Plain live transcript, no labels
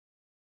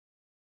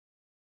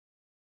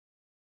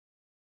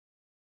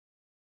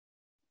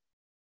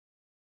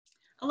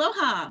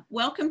Aloha,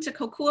 welcome to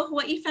Kōkua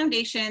Hawaii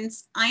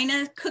Foundation's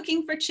ＡINA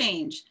Cooking for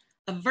Change,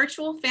 a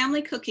virtual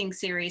family cooking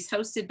series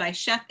hosted by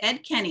Chef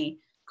Ed Kenney,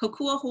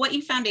 Kōkua Hawaii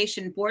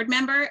Foundation board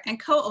member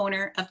and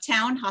co-owner of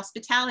Town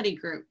Hospitality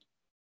Group.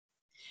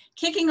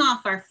 Kicking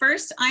off our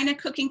first ＡINA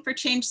Cooking for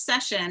Change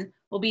session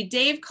will be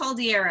Dave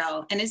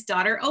Caldiero and his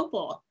daughter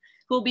Opal,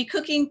 who will be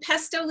cooking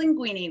Pesto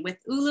Linguine with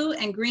Ulu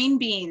and Green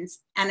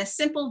Beans and a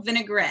simple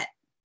vinaigrette.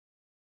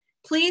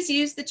 Please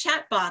use the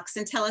chat box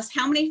and tell us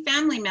how many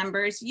family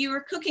members you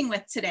are cooking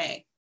with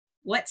today,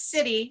 what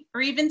city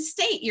or even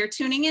state you're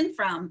tuning in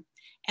from,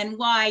 and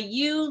why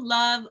you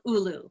love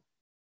Ulu.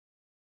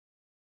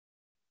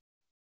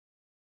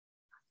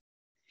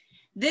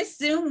 This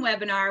Zoom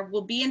webinar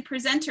will be in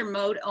presenter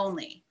mode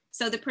only,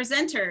 so the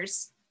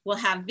presenters will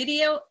have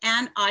video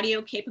and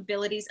audio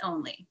capabilities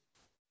only.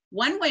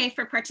 One way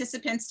for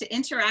participants to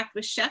interact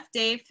with Chef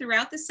Dave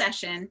throughout the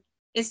session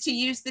is to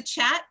use the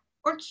chat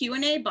or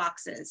Q&A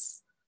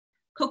boxes.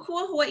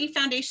 Kōkua Hawaii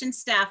Foundation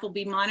staff will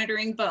be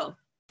monitoring both,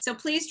 so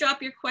please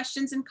drop your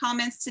questions and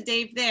comments to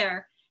Dave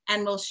there,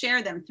 and we'll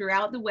share them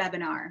throughout the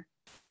webinar.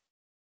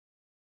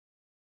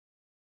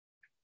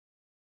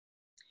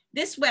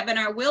 This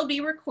webinar will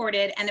be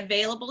recorded and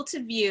available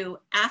to view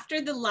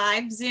after the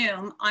live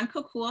Zoom on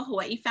Kōkua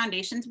Hawaii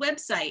Foundation's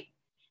website.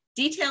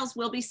 Details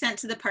will be sent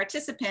to the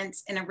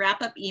participants in a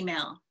wrap-up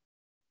email.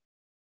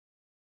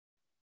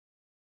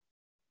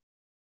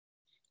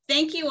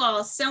 Thank you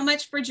all so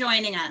much for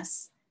joining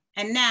us.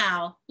 And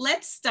now,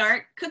 let's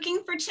start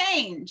cooking for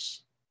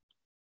change.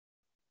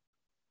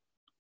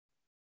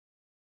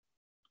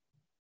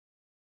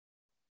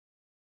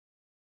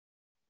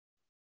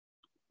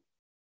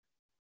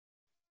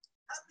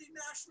 Happy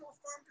National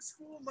Farm to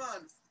School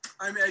Month.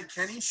 I'm Ed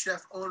Kenney,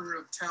 chef owner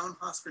of Town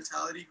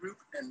Hospitality Group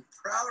and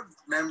proud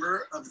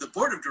member of the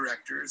board of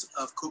directors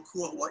of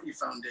Kōkua Hawaii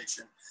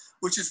Foundation,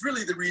 which is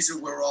really the reason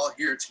we're all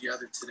here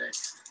together today.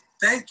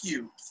 Thank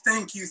you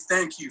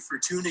for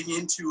tuning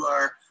into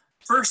our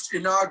first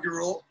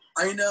inaugural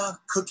ＡINA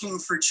Cooking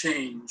for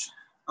Change.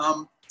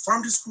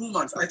 Farm to School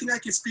Month. I think I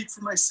can speak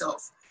for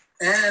myself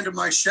and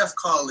my chef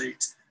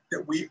colleagues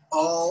that we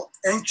all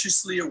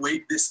anxiously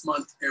await this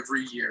month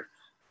every year.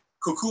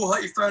 Kōkua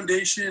Hawaii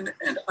Foundation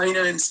and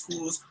ＡINA in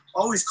schools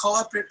always call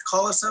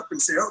us up and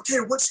say, okay,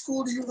 what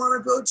school do you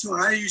want to go to?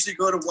 And I usually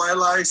go to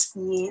Waialae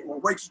School or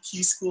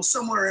Waikiki School,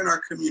 somewhere in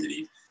our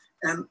community.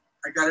 And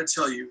I gotta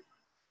tell you,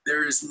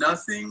 there is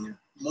nothing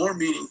more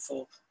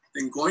meaningful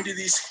than going to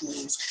these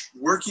schools,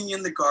 working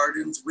in the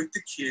gardens with the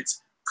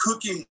kids,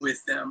 cooking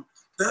with them.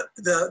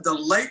 The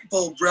light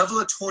bulb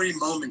revelatory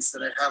moments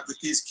that I have with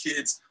these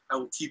kids, I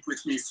will keep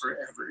with me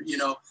forever. You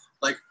know,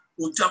 like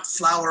we'll dump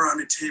flour on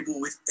a table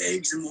with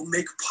eggs and we'll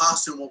make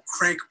pasta and we'll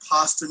crank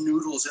pasta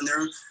noodles and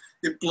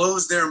it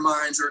blows their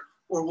minds.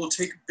 Or we'll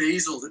take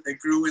basil that they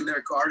grew in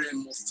their garden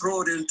and we'll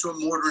throw it into a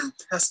mortar and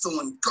pestle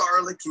and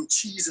garlic and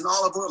cheese and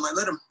olive oil. And I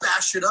let them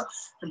bash it up.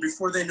 And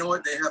before they know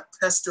it, they have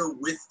pesto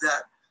with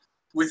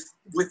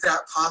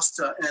that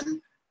pasta.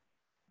 And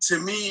to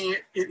me,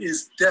 it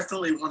is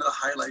definitely one of the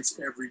highlights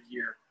every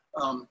year.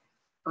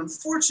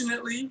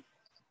 Unfortunately,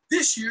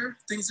 this year,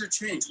 things have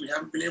changed. We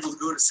haven't been able to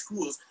go to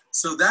schools.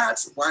 So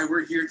that's why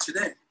we're here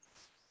today.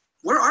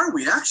 Where are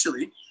we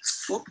actually?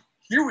 Well,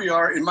 here we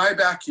are in my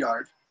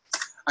backyard.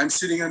 I'm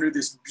sitting under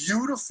this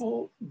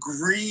beautiful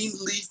green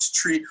leafed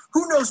tree.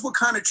 Who knows what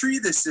kind of tree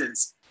this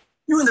is?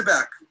 You in the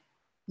back.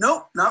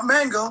 Nope, not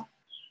mango.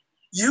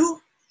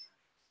 You?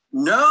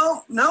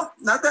 No,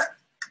 not that.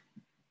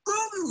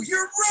 Ulu,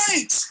 you're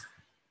right.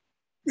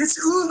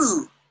 It's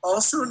ulu,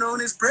 also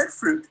known as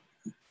breadfruit.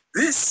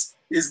 This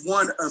is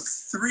one of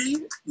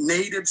 3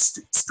 native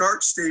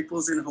starch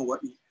staples in Hawaii.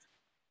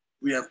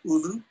 We have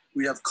ulu,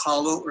 we have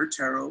kalo or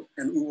taro,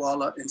 and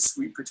uala and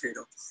sweet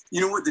potato.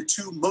 You know what the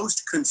 2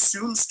 most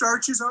consumed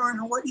starches are in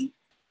Hawaii?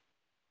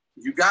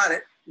 You got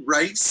it,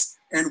 rice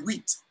and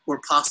wheat, or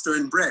pasta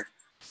and bread.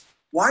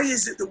 Why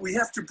is it that we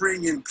have to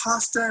bring in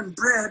pasta and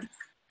bread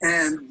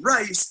and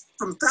rice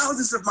from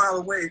thousands of miles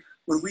away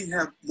when we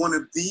have one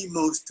of the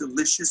most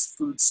delicious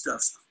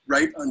foodstuffs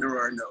right under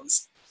our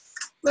nose?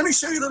 Let me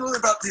show you a little bit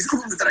about these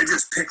ulu that I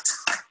just picked.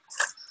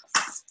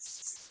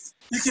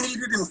 You can eat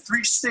it in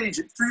 3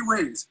 stages, 3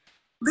 ways.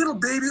 Little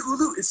baby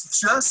ulu, it's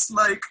just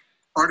like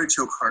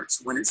artichoke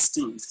hearts when it's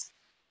steamed.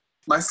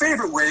 My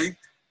favorite way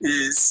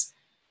is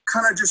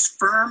kind of just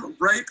firm,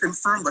 ripe and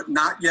firm, but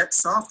not yet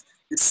soft.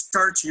 It's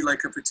starchy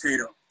like a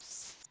potato.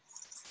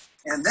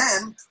 And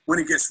then when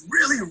it gets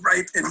really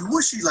ripe and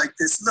mushy like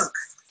this, look,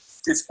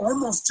 it's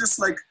almost just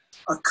like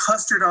a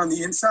custard on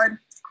the inside.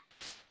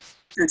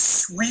 It's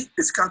sweet,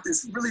 it's got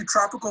this really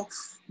tropical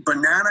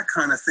banana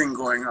kind of thing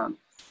going on.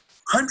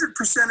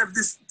 100% of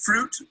this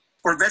fruit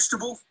or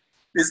vegetable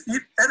is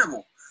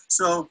edible.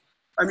 So,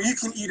 I mean, you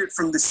can eat it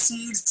from the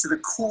seeds to the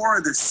core,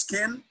 the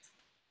skin.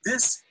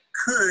 This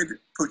could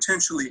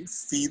potentially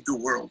feed the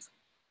world.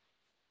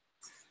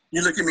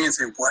 You look at me and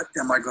say, what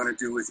am I going to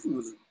do with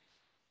ulu?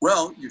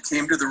 Well, you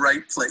came to the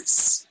right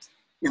place.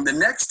 In the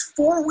next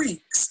 4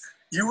 weeks,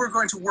 you are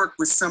going to work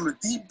with some of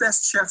the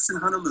best chefs in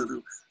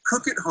Honolulu,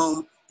 cook at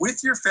home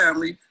with your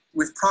family,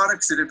 with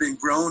products that have been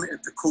grown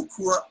at the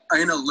Kōkua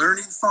ʻAINA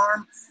Learning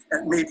Farm,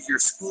 at maybe your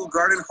school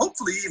garden,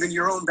 hopefully even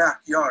your own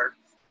backyard.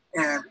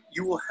 And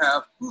you will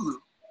have ulu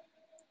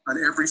on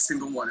every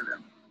single one of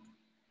them.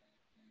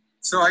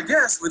 So I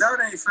guess without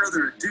any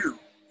further ado,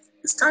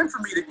 it's time for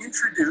me to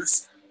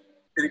introduce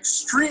an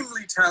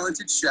extremely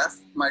talented chef,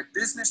 my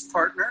business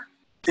partner,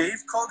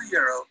 Dave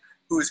Caldiero,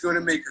 who is going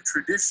to make a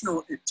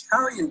traditional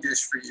Italian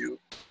dish for you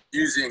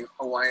using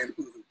Hawaiian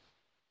ulu.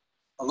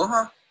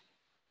 Aloha.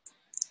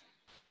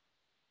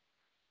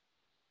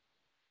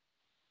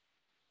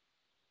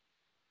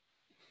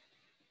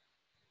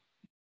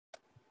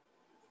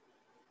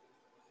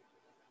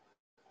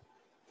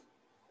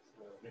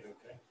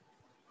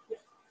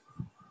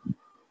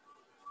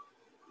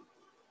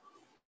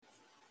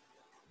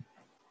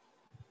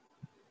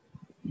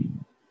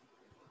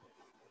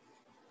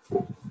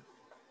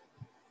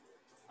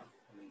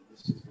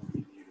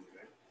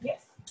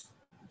 Yes.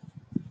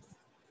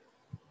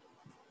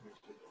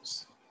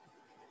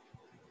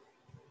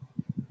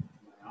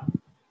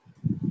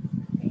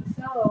 I think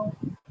so.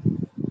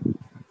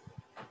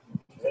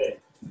 Okay.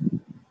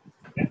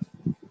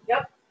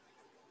 Yep.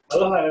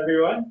 Aloha,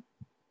 everyone.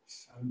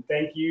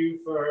 Thank you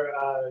for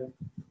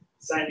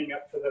signing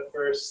up for the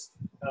first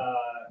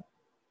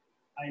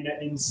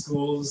ʻAINA in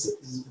Schools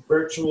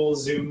virtual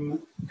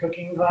Zoom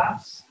cooking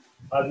class.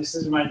 This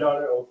is my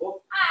daughter,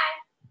 Opal. Hi.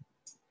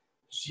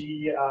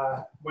 She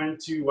went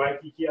to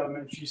Waikiki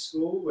Elementary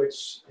School,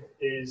 which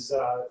is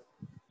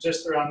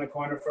just around the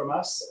corner from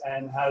us,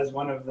 and has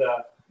one of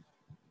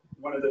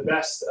the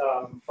best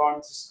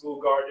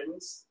farm-to-school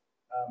gardens.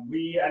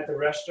 We at the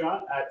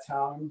restaurant at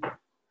town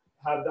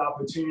have the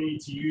opportunity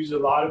to use a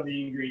lot of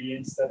the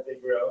ingredients that they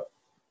grow.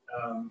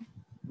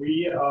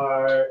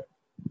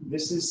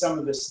 This is some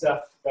of the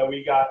stuff that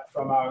we got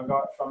from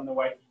the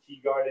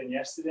Waikiki garden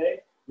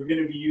yesterday. We're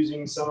going to be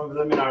using some of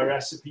them in our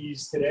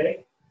recipes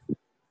today.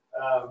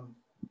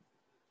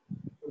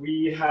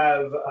 We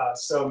have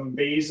some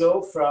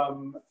basil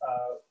from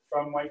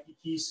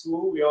Waikiki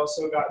School. We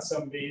also got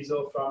some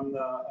basil from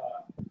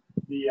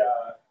the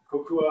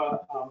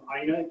Kōkua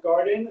ʻAINA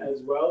garden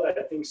as well.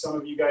 I think some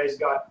of you guys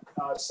got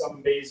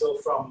some basil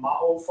from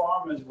Mahalo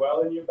farm as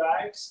well in your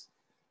bags.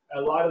 A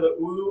lot of the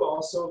ulu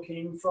also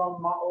came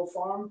from Mahalo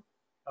farm.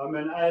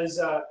 And as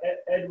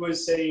Ed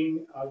was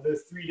saying, the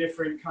three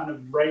different kind of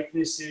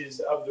ripenesses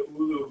of the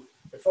ulu,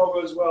 if all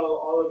goes well,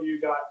 all of you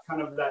got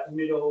kind of that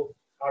middle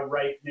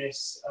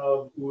ripeness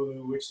of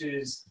ulu, which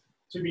is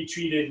to be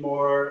treated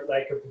more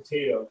like a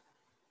potato,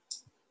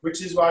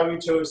 which is why we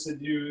chose to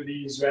do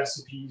these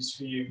recipes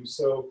for you.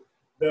 So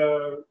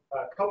the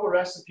couple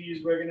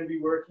recipes we're going to be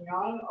working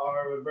on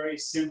are a very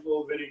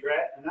simple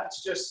vinaigrette, and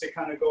that's just to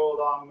kind of go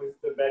along with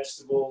the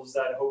vegetables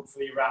that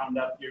hopefully round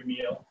up your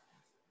meal.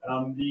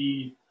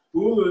 The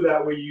ulu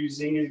that we're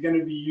using is going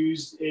to be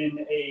used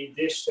in a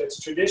dish that's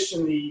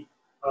traditionally,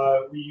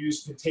 we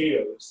use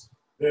potatoes.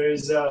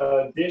 There's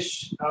a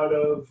dish out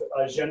of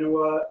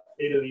Genoa,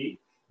 Italy,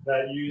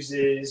 that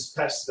uses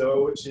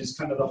pesto, which is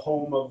kind of the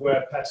home of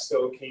where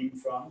pesto came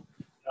from.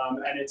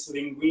 And it's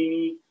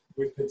linguine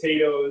with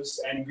potatoes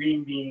and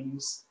green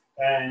beans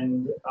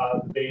and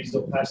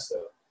basil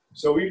pesto.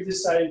 So we've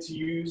decided to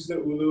use the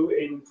ulu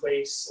in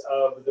place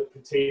of the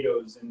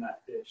potatoes in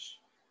that dish.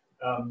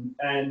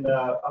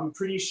 I'm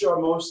pretty sure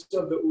most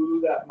of the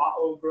ulu that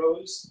Ma'o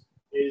grows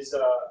is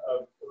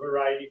a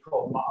variety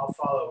called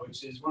ma'afala,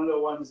 which is one of the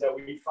ones that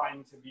we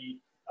find to be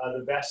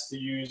the best to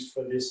use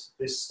for this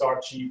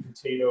starchy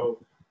potato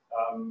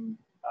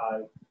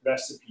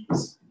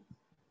recipes.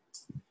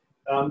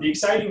 The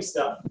exciting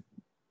stuff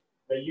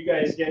that you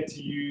guys get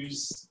to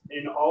use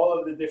in all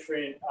of the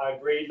different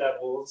grade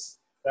levels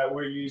that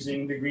we're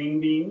using, the green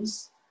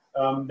beans.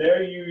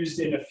 They're used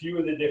in a few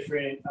of the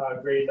different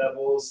grade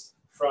levels,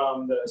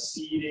 from the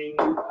seeding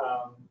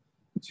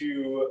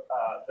to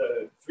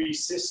the Three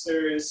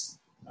Sisters.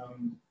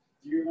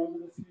 Do you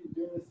remember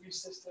doing the Three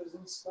Sisters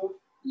in school?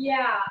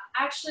 Yeah,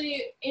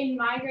 actually, in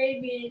my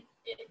grade,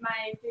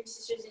 my Three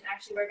Sisters didn't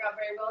actually work out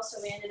very well,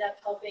 so we ended up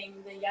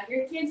helping the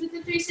younger kids with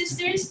the Three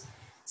Sisters.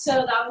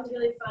 So that was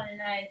really fun,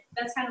 and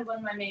that's kind of one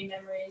of my main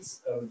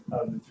memories. Of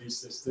the Three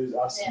Sisters,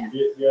 awesome. Yeah.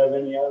 Do you have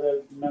any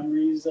other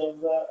memories of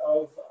the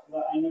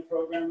ʻAINA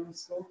program in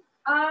school?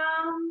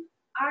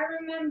 I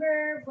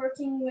remember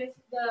working with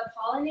the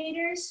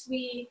pollinators.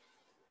 We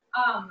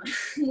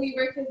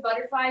worked with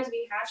butterflies.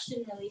 We hatched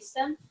and released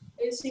them.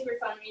 It was super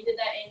fun. We did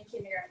that in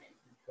kindergarten.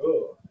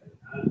 Cool.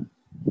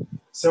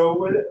 So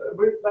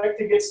we'd like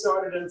to get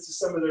started into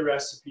some of the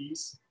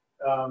recipes.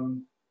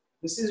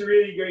 This is a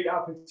really great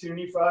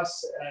opportunity for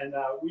us, and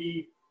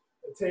we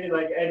tell you,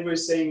 like Ed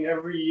was saying,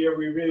 every year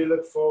we really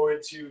look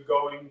forward to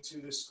going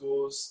to the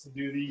schools to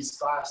do these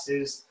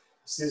classes.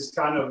 This is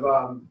kind of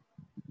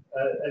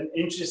an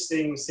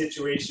interesting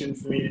situation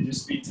for me to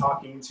just be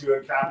talking to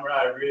a camera.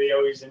 I really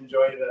always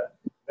enjoy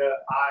the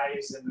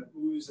eyes and the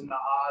oohs and the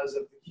ahs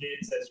of the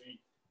kids as we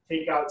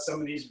take out some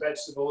of these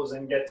vegetables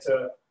and get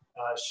to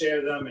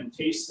share them and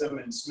taste them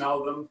and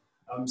smell them.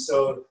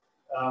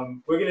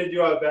 We're going to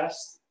do our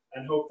best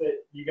and hope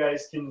that you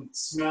guys can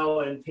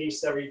smell and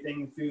taste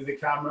everything through the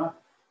camera.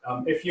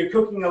 If you're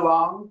cooking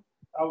along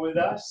with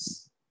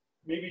us,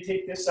 maybe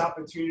take this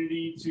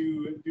opportunity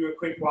to do a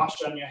quick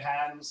wash on your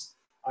hands.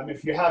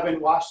 If you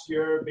haven't washed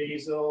your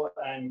basil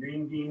and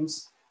green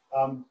beans,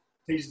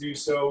 please do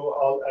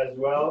so as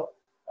well,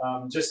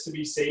 just to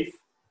be safe.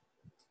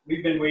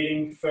 We've been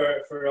waiting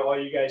for all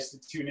you guys to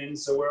tune in,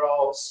 so we're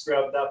all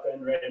scrubbed up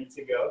and ready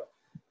to go.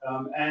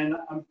 And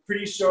I'm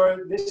pretty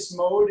sure this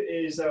mode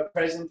is a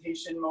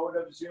presentation mode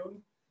of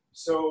Zoom.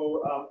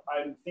 So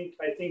I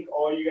think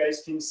all you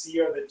guys can see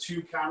are the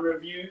two camera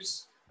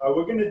views.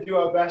 We're going to do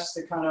our best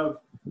to kind of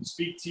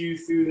speak to you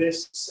through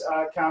this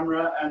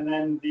camera, and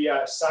then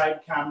the side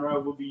camera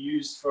will be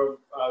used for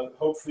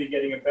hopefully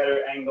getting a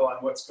better angle on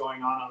what's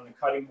going on the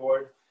cutting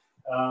board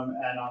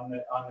and on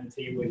the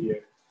table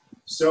here.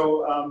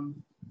 So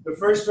the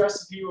first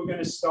recipe we're going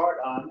to start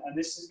on, and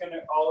this is going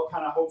to all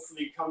kind of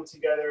hopefully come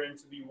together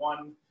into be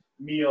one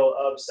meal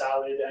of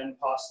salad and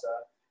pasta,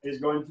 is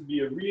going to be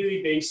a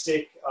really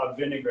basic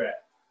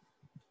vinaigrette.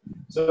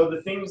 So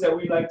the things that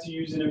we like to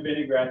use in a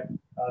vinaigrette,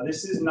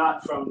 this is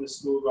not from the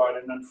school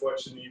garden,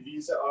 unfortunately.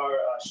 These are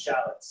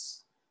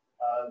shallots.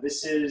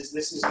 This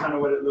is kind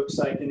of what it looks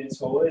like in its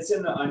whole. It's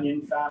in the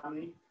onion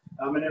family,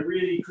 and it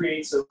really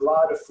creates a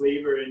lot of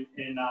flavor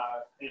in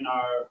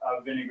our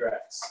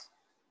vinaigrettes.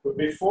 But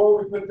before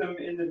we put them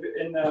in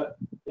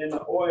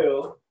the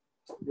oil,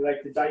 we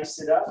like to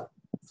dice it up.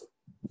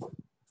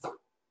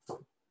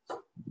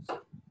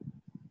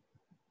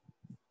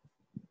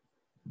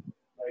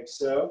 Like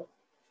so.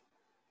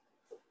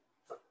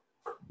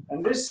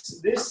 And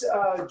this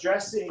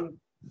dressing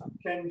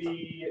can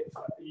be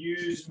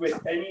used with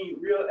any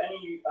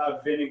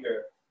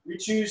vinegar. We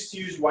choose to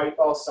use white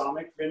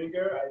balsamic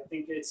vinegar. I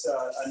think it's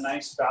a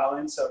nice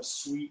balance of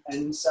sweet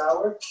and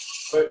sour,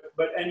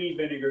 but any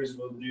vinegars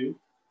will do.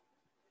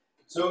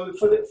 So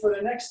for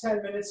the next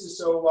 10 minutes or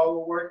so, while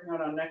we're working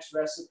on our next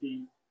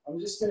recipe, I'm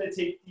just going to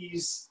take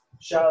these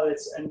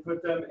shallots and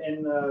put them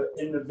in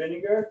the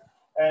vinegar,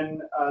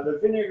 and the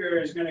vinegar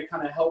is going to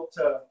kind of help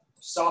to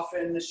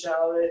soften the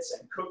shallots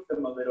and cook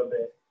them a little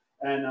bit,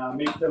 and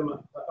make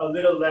them a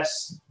little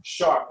less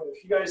sharp.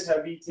 If you guys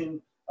have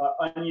eaten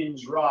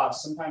onions raw,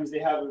 sometimes they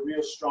have a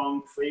real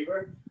strong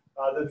flavor.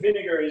 The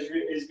vinegar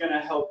is going to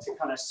help to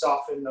kind of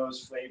soften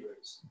those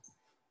flavors.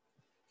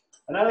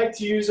 And I like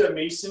to use a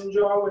mason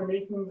jar when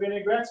making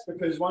vinaigrettes,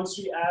 because once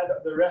we add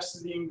the rest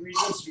of the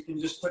ingredients, we can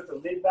just put the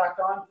lid back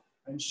on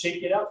and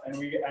shake it up, and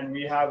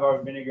we have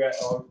our vinaigrette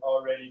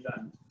already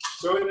done.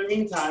 So in the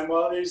meantime,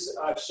 while these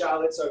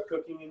shallots are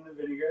cooking in the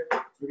vinegar,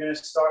 we're going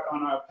to start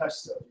on our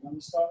pesto. You want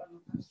to start on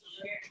the pesto?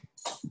 Sure.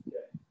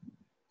 Okay.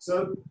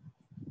 So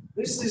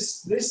this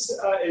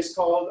is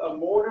called a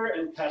mortar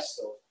and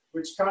pestle,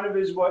 which kind of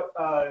is what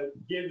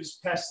gives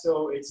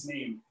pesto its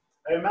name.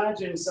 I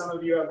imagine some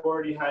of you have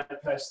already had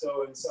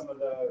pesto in some of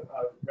the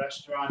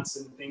restaurants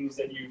and things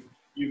that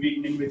you've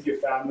eaten in with your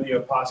family,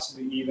 or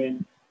possibly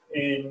even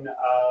in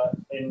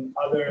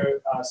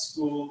other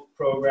school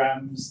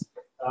programs.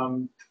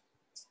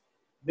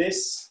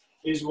 This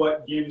is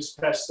what gives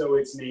pesto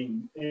its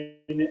name.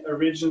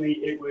 Originally,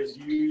 it was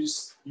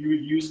used. You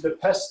would use the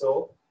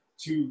pestle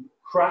to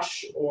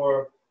crush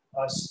or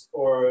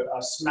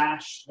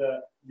smash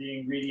the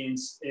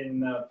ingredients in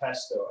the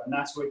pesto, and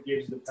that's what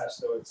gives the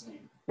pesto its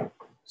name.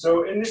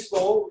 So in this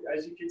bowl,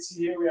 as you can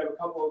see here, we have a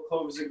couple of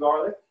cloves of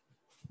garlic.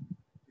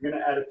 We're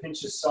going to add a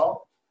pinch of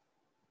salt,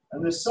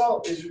 and the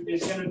salt is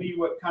going to be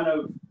what kind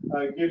of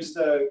gives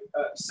the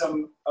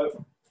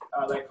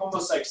like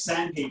almost like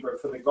sandpaper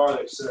for the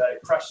garlic, so that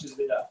it crushes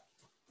it up.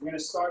 I'm going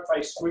to start by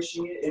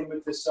squishing it in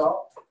with the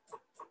salt.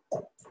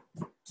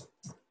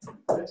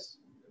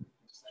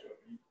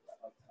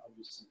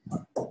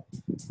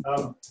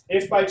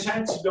 If by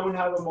chance you don't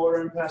have a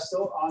mortar and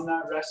pestle on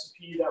that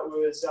recipe that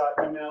was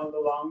emailed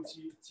along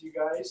to you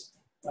guys,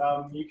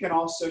 you can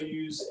also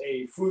use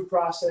a food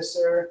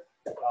processor.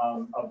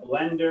 A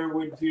blender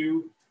would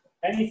do.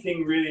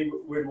 Anything really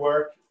would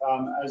work,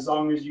 as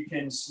long as you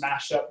can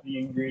smash up the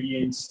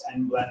ingredients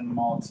and blend them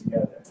all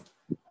together.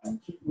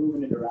 Keep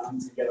moving it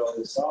around to get all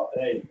the salt.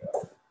 There you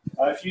go.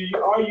 If you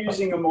are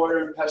using a mortar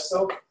and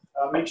pestle,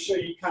 make sure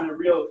you kind of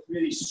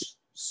really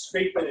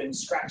scrape it and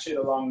scratch it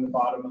along the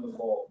bottom of the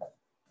bowl.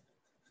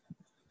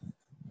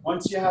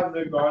 Once you have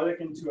the garlic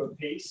into a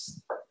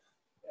paste,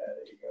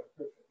 there you go,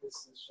 perfect.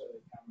 Let's show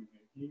the camera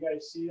here. Can you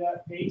guys see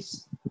that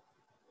paste?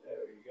 There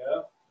we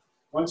go.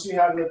 Once you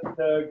have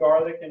the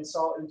garlic and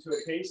salt into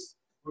a paste,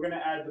 we're going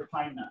to add the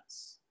pine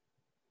nuts.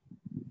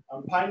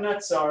 Pine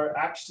nuts are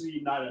actually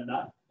not a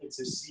nut, it's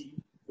a seed,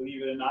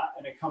 believe it or not,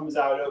 and it comes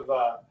out of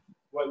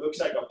what looks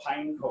like a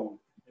pine cone.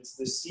 It's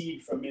the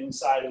seed from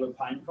inside of a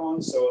pine cone.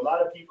 So a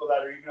lot of people that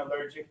are even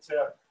allergic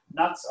to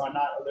nuts are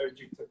not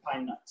allergic to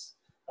pine nuts.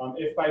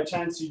 If by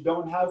chance you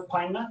don't have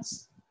pine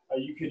nuts,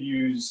 you could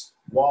use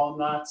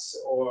walnuts,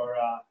 or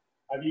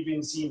I've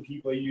even seen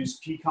people use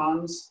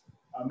pecans,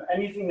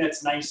 anything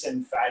that's nice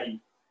and fatty.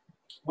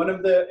 One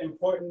of the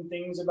important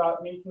things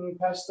about making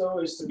pesto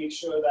is to make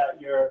sure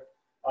that your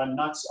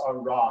nuts are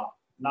raw,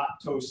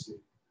 not toasted.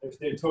 if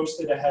they're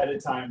toasted ahead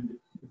of time,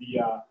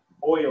 the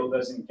oil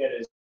doesn't get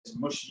as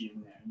mushy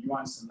in there. You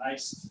want some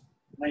nice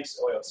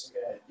oil. So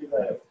go ahead, give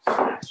that a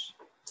smash.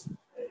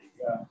 There you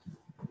go.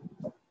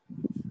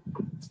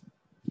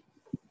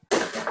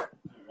 All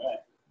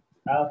right.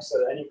 Alex, are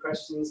there any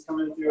questions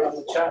coming through on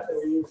the chat that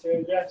we need to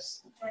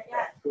address? Not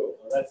yet. Cool.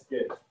 Well, that's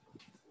good.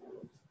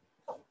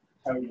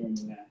 How are you doing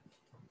now?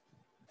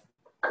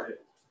 Good.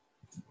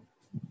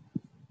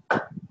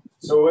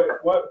 So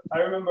what I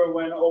remember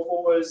when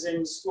Opal was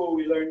in school,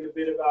 we learned a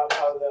bit about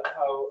how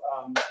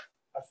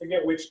I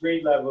forget which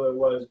grade level it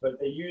was, but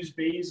they used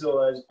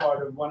basil as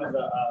part of one of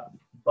the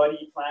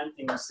buddy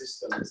planting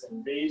systems,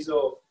 and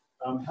basil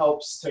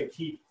helps to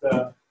keep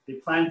they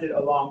plant it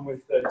along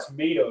with the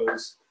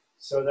tomatoes,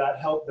 so that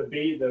help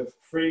the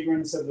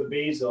fragrance of the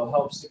basil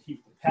helps to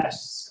keep the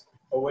pests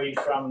away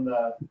from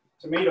the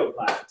tomato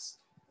plants.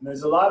 And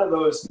there's a lot of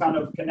those kind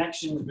of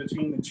connections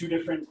between the two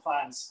different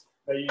plants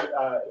that you,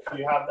 if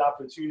you have the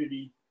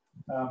opportunity,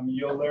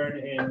 you'll learn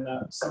in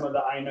some of the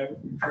ΑINA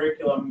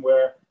curriculum,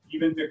 where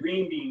even the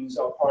green beans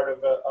are part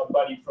of a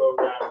buddy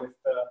program with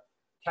the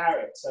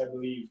carrots, I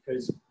believe,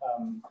 because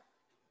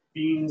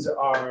beans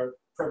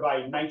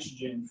provide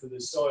nitrogen for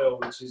the soil,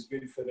 which is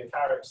good for the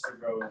carrots to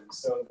grow in.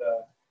 So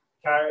the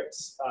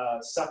carrots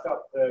suck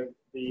up the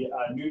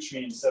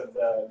nutrients of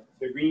the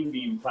green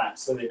bean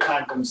plants. So they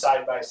plant them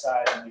side by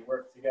side and they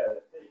work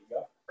together. There you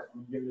go.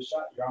 Give it a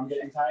shot. Your arm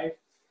getting tired?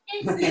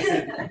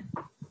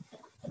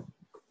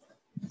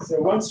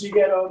 So once you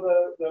get all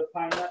the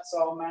pine nuts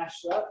all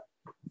mashed up,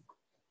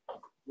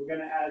 we're going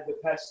to add the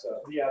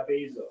basil.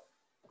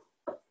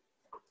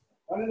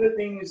 One of the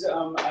things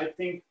I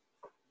think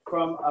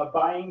from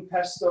buying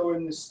pesto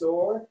in the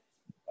store,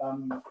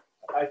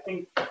 I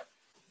think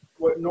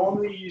what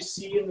normally you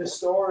see in the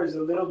store is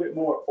a little bit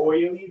more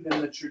oily than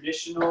the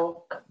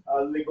traditional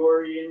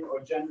Ligurian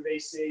or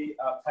Genovese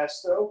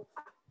pesto.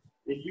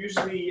 It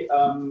usually,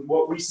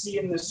 what we see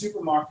in the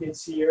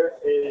supermarkets here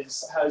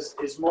is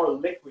more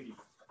liquidy.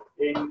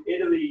 In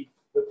Italy,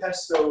 the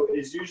pesto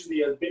is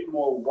usually a bit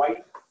more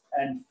white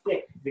and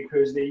thick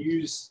because they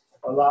use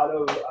a lot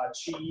of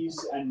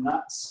cheese and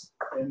nuts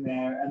in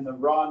there, and the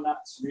raw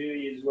nuts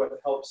really is what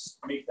helps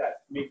make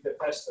the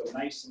pesto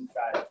nice and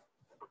fatty.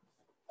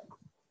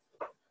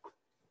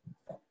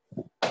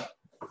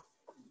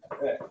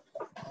 Okay.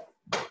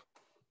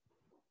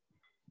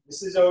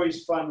 This is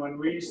always fun. When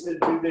we used to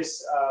do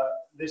this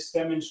this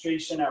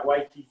demonstration at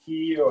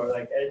Waikiki, or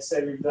like Ed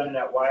said, we've done it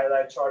at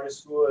Waialae Charter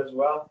School as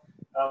well.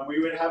 We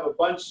would have a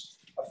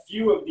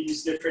few of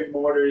these different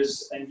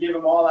mortars and give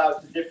them all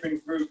out to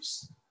different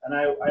groups. And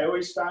I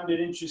always found it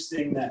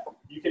interesting that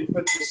you can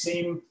put the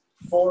same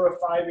 4 or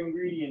 5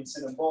 ingredients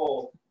in a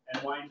bowl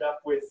and wind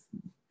up with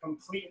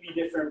completely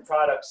different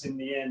products in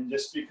the end,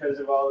 just because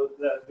of all of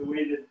the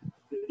way that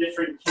the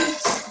different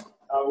kids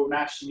were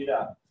mashing it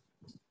up.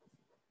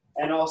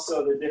 And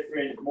also the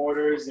different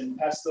mortars and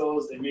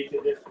pestles, they make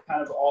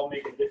all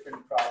make a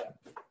different product.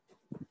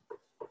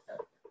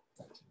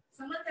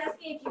 Someone's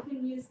asking if you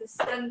can use the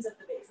stems of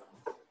the basil.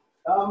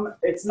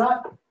 It's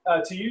not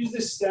to use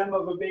the stem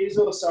of a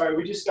basil. Sorry,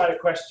 we just got a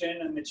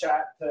question in the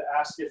chat to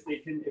ask if we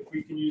can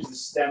use the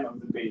stem of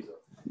the basil.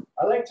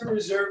 I like to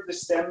reserve the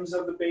stems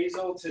of the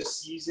basil to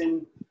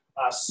season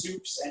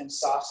soups and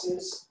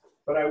sauces,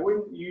 but I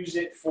wouldn't use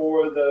it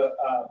for the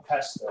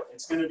pesto.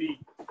 It's going to be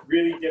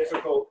really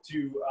difficult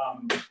to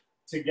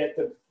get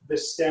the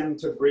stem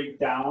to break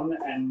down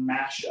and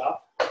mash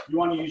up. You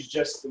want to use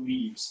just the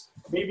leaves.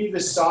 Maybe the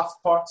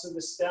soft parts of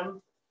the stem,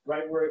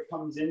 right where it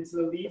comes into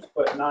the leaf,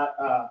 but not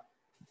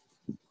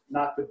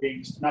the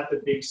big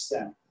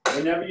stem.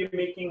 Whenever you're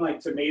making like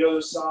tomato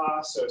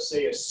sauce or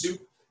say a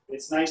soup,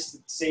 it's nice to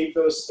save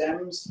those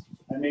stems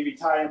and maybe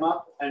tie them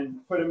up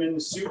and put them in the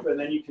soup, and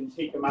then you can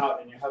take them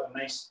out and you have a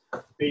nice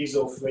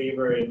basil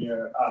flavor in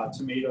your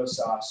tomato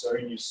sauce or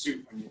in your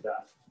soup when you're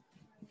done.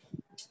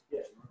 Yeah,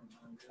 you want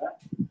to do that?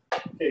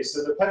 Okay,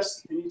 so the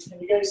pesto, can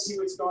you guys see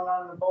what's going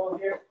on in the bowl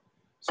here?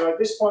 So at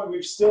this point,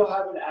 we still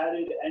haven't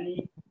added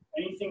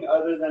anything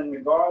other than the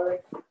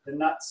garlic, the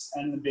nuts,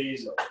 and the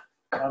basil.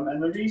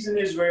 And the reason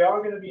is we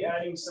are going to be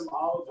adding some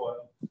olive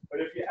oil, but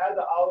if you add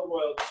the olive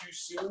oil too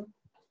soon,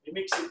 it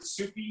makes it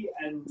soupy,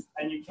 and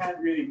you can't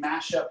really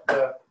mash up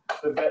the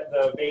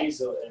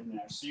basil in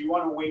there. So you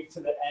want to wait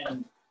to the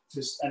end,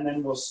 and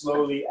then we'll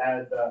slowly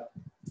add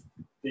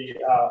the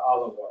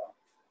olive oil.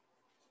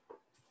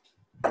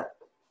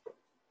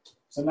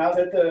 So now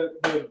that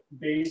the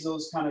basil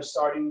is kind of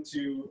starting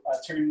to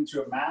turn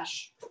into a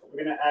mash,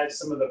 we're going to add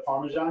some of the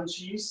Parmesan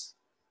cheese.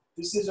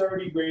 This is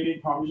already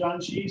grated Parmesan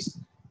cheese.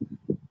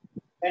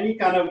 Any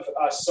kind of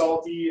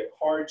salty,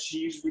 hard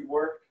cheese would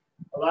work.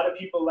 A lot of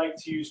people like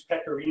to use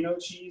pecorino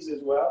cheese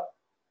as well.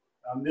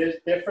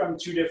 They're from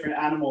 2 different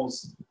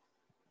animals.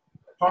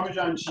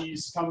 Parmesan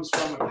cheese comes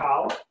from a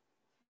cow,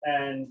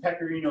 and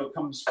pecorino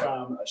comes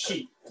from a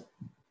sheep.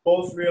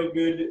 Both real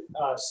good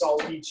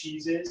salty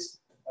cheeses.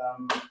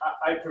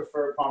 I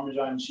prefer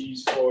Parmesan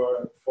cheese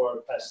for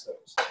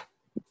pestos.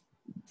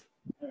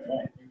 All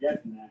right, you're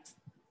getting that.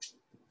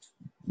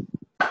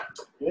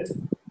 Good?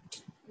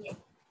 Yeah.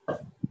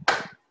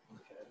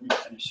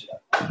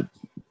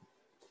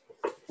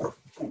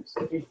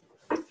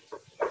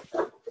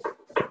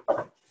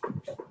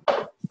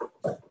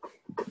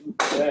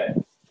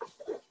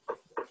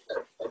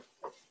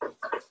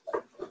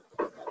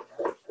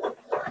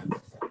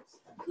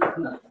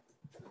 a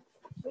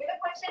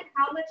question.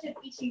 How much of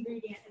each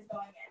ingredient is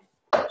going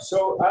in?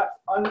 So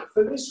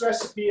for this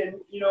recipe,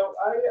 and you know,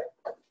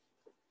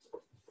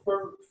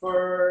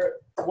 for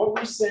what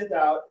we sent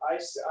out, I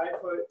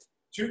put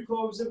 2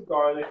 cloves of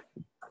garlic,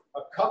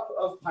 a cup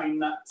of pine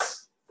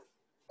nuts,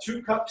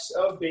 2 cups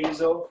of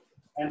basil,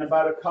 and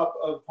about a cup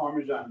of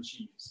Parmesan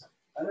cheese.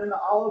 And then the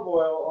olive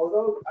oil,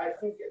 although I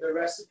think the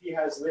recipe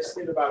has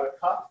listed about a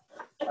cup,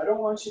 I don't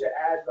want you to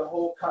add the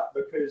whole cup,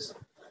 because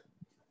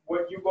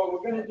what we're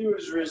going to do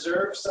is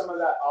reserve some of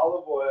that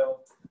olive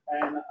oil.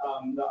 And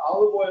the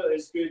olive oil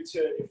is good to,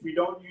 if we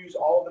don't use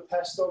all the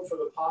pesto for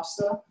the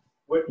pasta,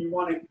 what you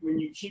want to, when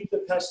you keep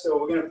the pesto,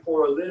 we're going to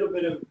pour a little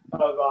bit of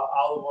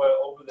olive oil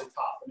over the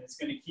top, and it's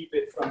going to keep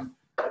it from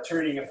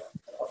turning a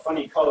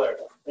funny color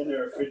in the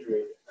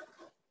refrigerator.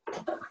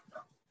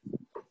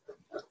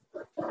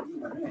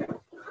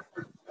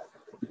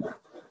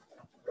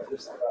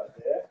 Just about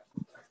there.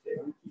 Okay,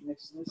 I'm going to keep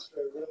mixing this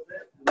for a little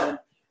bit. And then,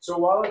 so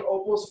while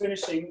Opal's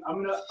finishing,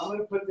 I'm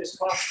gonna put this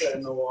pasta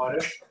in the water.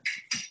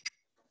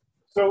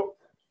 So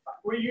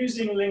we're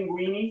using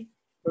linguine.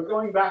 We're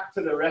going back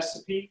to the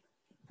recipe.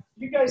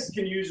 You guys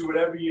can use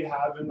whatever you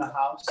have in the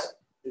house.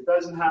 It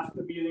doesn't have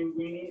to be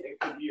linguine. It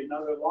could be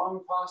another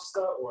long pasta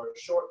or a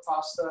short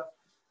pasta.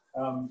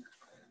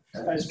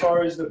 As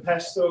far as the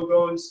pesto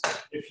goes,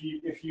 if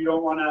you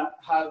don't want to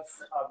have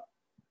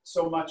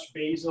so much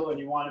basil and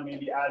you want to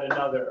maybe add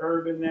another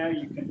herb in there,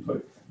 you can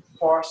put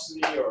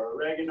parsley or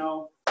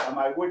oregano.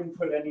 I wouldn't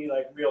put any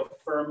like real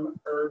firm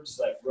herbs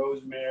like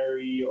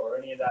rosemary or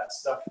any of that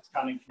stuff. It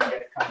can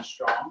get kind of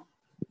strong.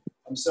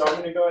 So I'm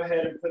going to go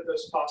ahead and put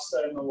this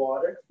pasta in the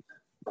water.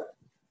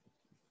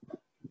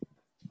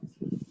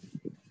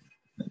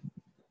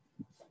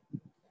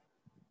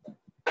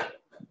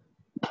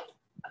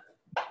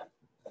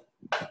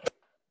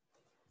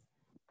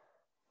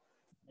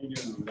 You're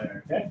doing over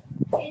there, okay?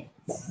 All right.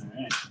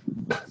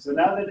 So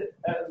now that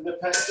the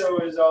pesto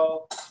is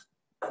all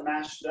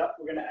mashed up,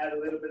 we're going to add a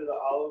little bit of the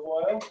olive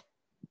oil.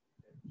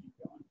 Keep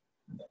going.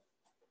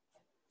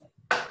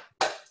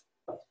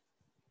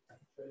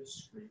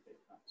 Just scrape it,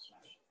 not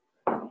smash it.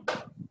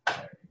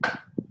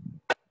 There you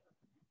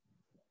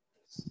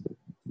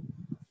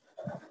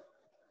go.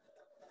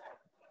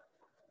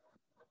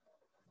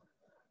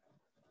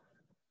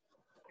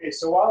 Okay,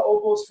 so while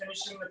Opal's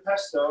finishing the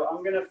pesto,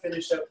 I'm going to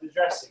finish up the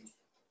dressing.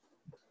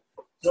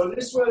 So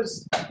this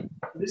is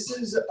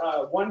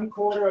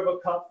 1/4 of a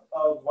cup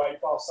of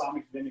white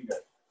balsamic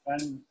vinegar,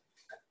 and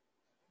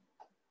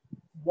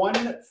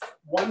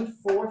one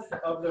fourth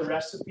of the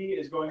recipe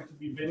is going to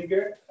be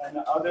vinegar, and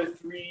the other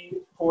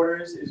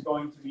 3/4 is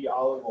going to be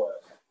olive oil,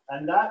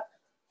 and that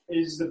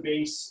is the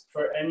base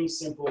for any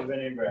simple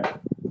vinaigrette.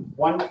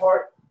 1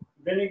 part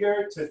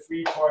vinegar to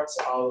 3 parts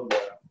olive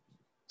oil.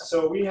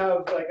 So we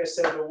have, like I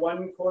said, the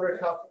 1/4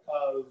 cup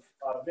of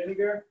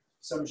vinegar,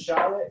 some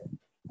shallot.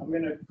 I'm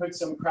going to put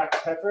some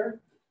cracked pepper.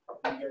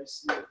 You guys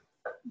see it?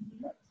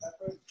 Cracked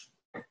pepper.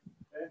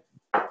 Okay.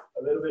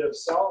 A little bit of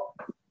salt.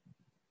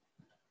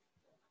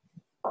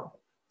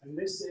 And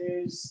this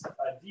is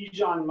a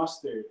Dijon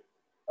mustard.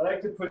 I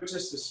like to put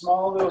just a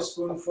small little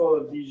spoonful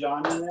of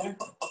Dijon in there.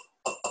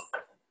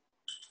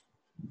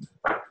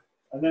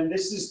 And then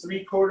this is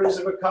 3/4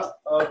 of a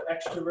cup of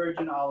extra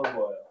virgin olive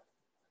oil.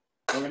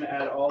 We're going to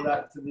add all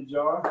that to the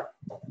jar.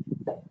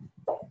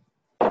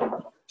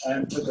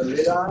 And put the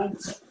lid on.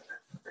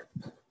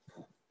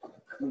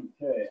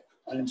 Okay,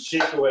 and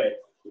shake away.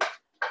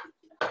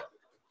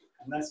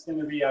 And that's going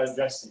to be our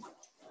dressing.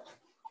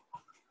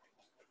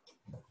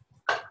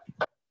 There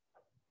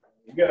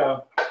you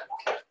go.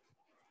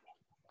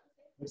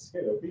 Looks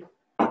good, Opie.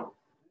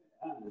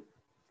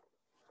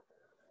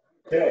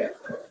 Okay.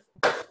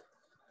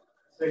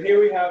 So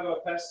here we have a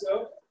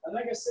pesto. And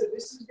like I said,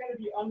 this is going to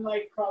be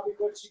unlike probably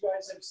what you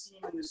guys have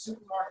seen in the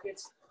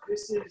supermarkets.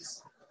 This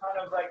is kind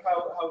of like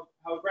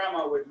how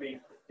grandma would make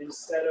it,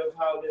 instead of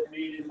how they're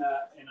made in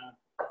a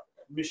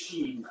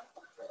machine.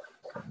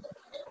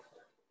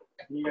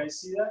 Can you guys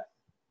see that?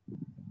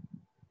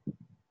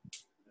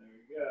 There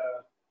we go.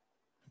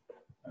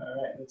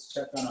 All right, let's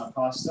check on our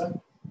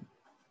pasta.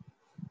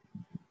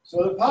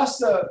 So the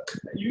pasta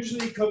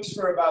usually cooks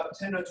for about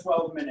 10 or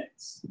 12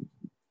 minutes.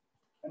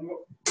 And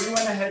we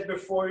went ahead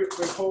before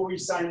we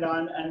signed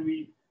on, and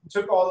we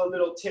took all the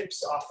little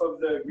tips off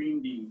of the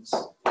green beans.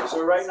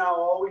 So right now,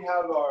 all we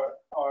have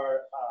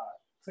are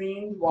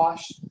clean,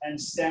 washed, and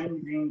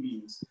stemmed green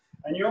beans.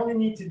 And you only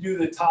need to do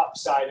the top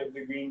side of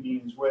the green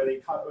beans where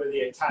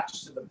they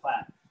attach to the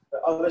plant. The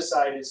other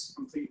side is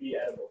completely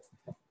edible.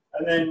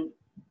 And then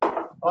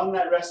on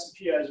that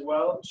recipe as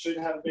well should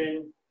have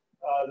been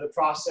the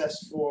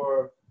process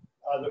for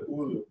the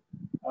ulu.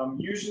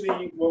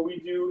 Usually what we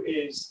do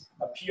is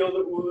peel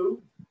the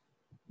ulu,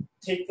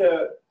 take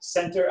the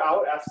center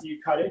out after you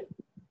cut it,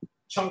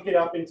 chunk it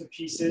up into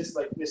pieces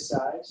like this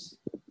size.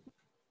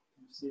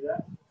 You see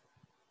that?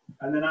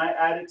 And then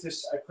I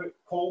put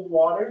cold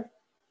water,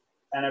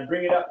 and I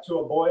bring it up to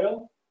a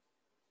boil.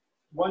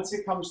 Once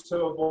it comes to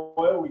a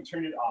boil, we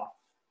turn it off.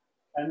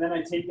 And then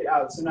I take it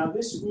out. So now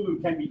this ulu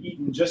can be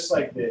eaten just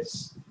like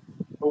this.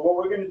 But what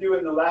we're going to do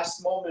in the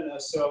last moment or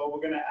so,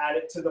 we're going to add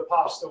it to the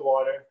pasta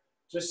water,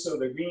 just so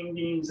the green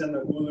beans and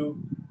the ulu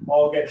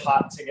all get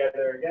hot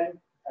together again,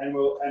 and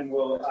we'll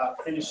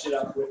finish it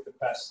up with the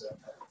pesto.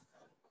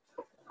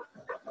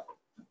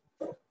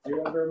 Do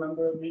you ever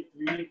remember we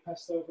made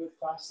pesto with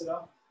pasta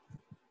though?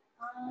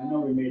 I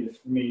know we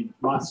made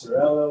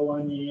mozzarella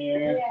one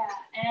year. Yeah,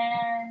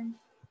 and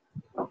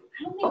I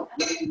don't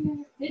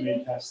think we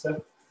made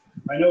pesto.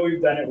 I know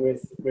we've done it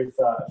with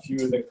a few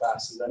of the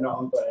classes. I know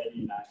Uncle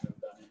Eddie and I have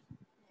done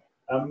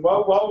it.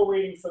 While we're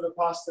waiting for the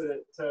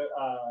pasta to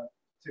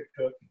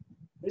cook,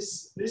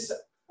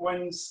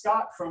 when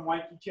Scott from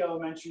Waikiki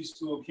Elementary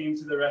School came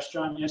to the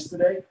restaurant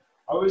yesterday,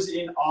 I was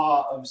in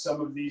awe of some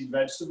of these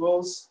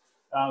vegetables,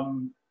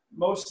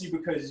 mostly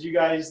because you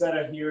guys that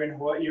are here in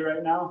Hawaii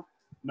right now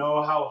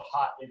know how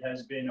hot it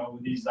has been over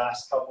these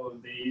last couple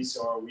of days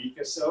or a week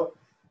or so.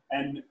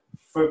 And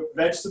for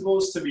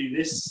vegetables to be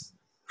this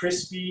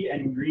crispy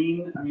and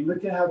green, I mean,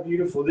 look at how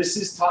beautiful. This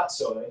is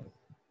tatsoi.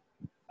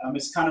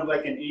 It's kind of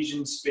like an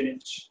Asian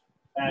spinach.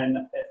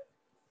 And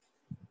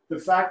the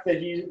fact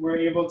that we're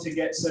able to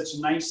get such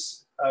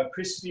nice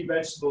crispy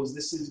vegetables,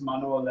 this is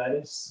manoa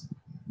lettuce.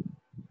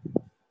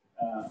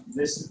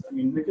 I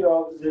mean, look at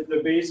all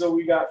the basil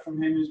we got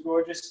from him is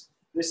gorgeous.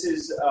 This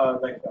is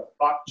like a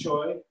bok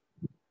choy,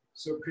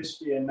 so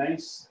crispy and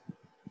nice.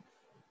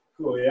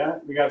 Cool, yeah.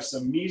 We got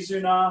some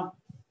mizuna,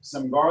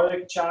 some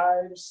garlic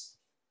chives.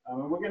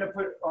 We're gonna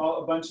put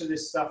a bunch of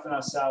this stuff in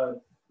our salad.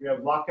 We have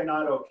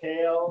lacanato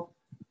kale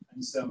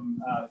and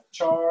some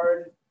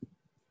chard.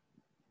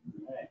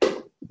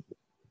 Right.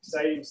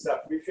 Exciting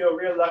stuff. We feel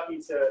real lucky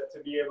to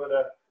be able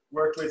to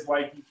work with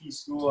Waikiki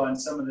School on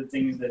some of the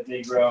things that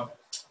they grow.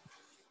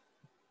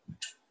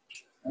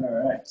 All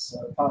right, so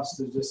the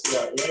pasta's just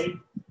about ready.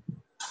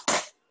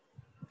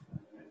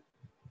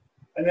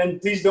 And then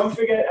please don't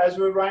forget, as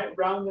we're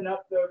rounding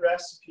up the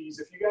recipes,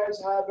 if you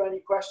guys have any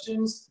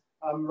questions,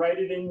 write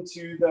it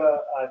into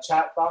the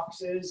chat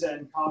boxes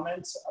and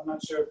comments. I'm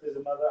not sure if there's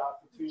another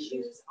opportunity.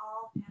 Choose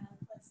all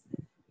panelists.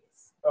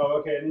 Oh,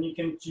 okay. And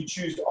then you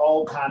choose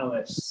all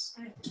panelists.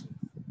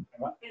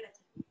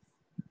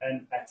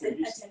 And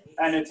activities.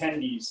 And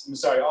attendees. I'm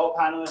sorry, all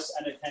panelists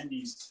and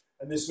attendees.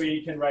 And this way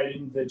you can write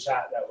in the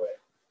chat that way.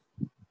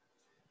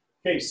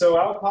 Okay, so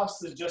our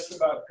pasta is just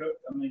about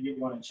cooked. I'm going to give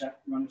one a check.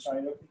 You want to try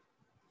it open?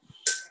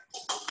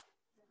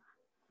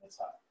 It's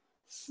hot.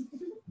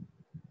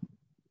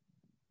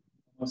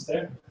 Almost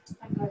there?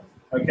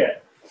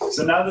 Okay,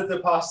 so now that the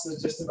pasta is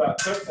just about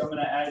cooked, I'm going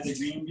to add the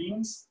green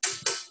beans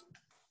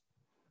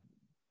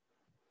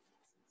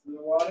to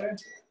the water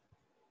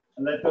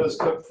and let those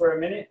cook for a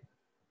minute.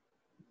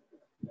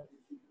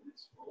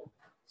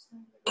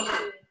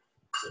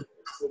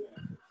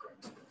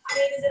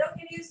 Dave, is it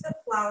okay to use the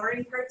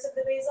flowering parts of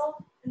the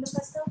basil in the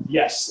pesto?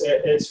 Yes,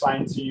 it's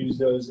fine to use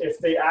those. If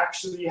they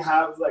actually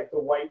have like the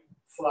white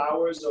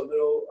flowers, a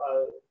little,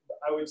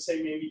 I would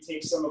say maybe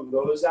take some of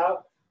those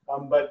out.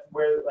 But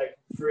where, like,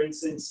 for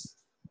instance,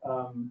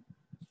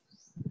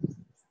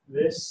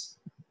 this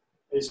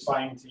is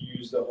fine to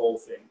use the whole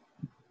thing.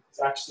 It's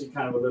actually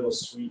kind of a little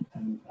sweet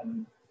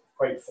and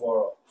quite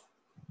floral.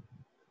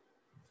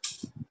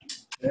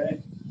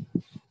 Okay.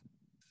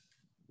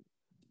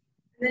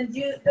 And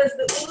then does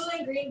the ulu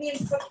and green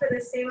beans cook for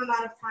the same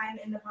amount of time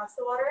in the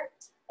pasta water?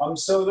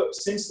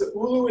 Since the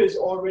ulu is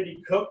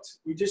already cooked,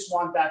 we just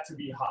want that to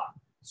be hot.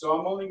 So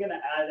I'm only going to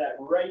add that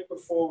right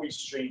before we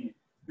strain it.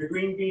 The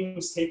green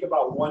beans take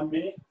about 1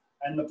 minute,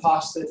 and the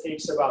pasta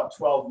takes about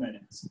 12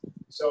 minutes.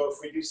 So if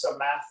we do some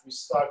math, we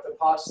start the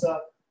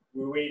pasta,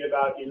 we wait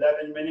about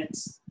 11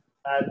 minutes,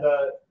 add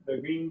the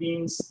green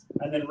beans,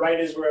 and then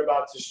right as we're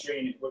about to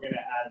strain it, we're going to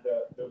add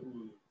the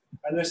ulu.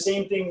 And the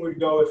same thing would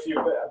go if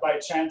you're by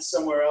chance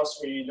somewhere else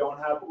where you don't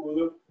have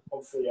ulu.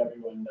 Hopefully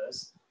everyone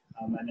does.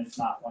 And if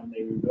not, one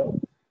day we will.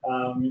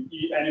 And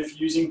if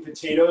you're using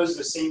potatoes,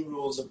 the same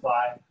rules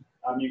apply.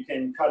 You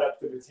can cut up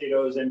the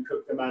potatoes and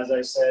cook them, as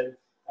I said.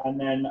 And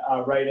then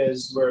right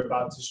as we're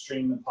about to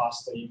strain the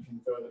pasta, you can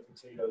throw the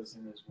potatoes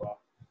in as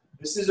well.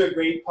 This is a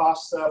great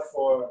pasta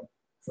for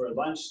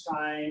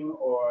lunchtime,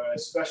 or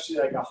especially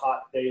like a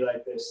hot day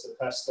like this. The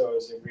pesto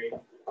is a great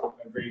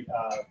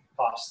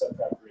pasta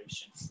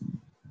preparation.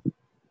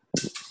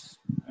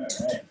 All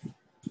right.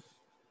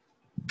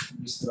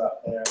 Just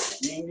about there.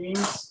 Green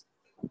beans.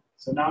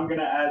 So now I'm going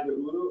to add the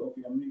ulu.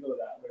 Okay, I'm going to go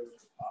that way with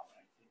the pot when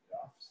I take it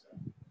off. So.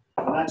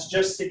 And that's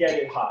just to get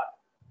it hot.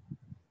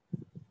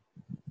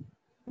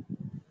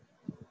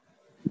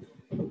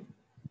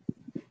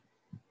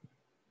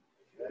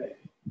 Okay.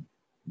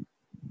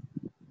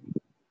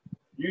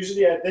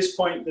 Usually at this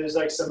point, there's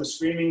like some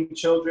screaming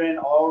children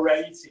all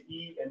ready to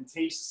eat and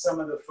taste some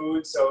of the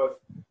food. So if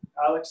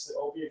Alex,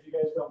 Opie, if you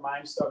guys don't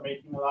mind, start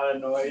making a lot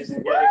of noise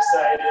and get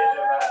excited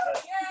about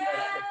that.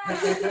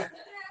 Yeah,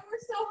 we're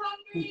so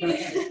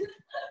hungry.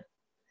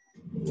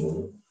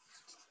 Will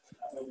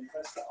you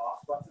press the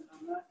off button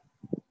on that?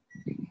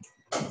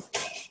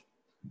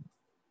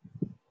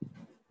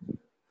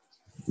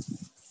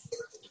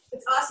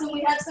 It's awesome.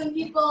 We have have some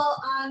people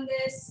on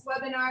this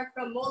webinar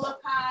from Molokai.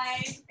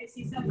 I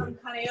see some from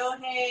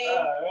Kaneohe.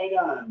 Right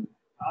on.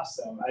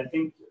 Awesome. I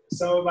think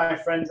some of my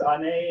friends,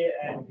 Ane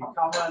and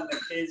Hikama, and the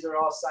kids are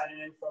all signing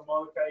in from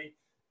Molokai.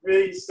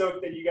 Really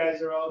stoked that you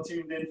guys are all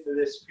tuned in for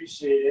this.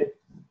 Appreciate it.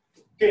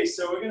 Okay,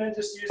 so we're going to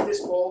just use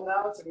this bowl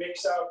now to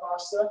mix our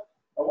pasta.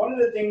 One of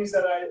the things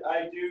that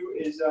I do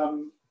is, I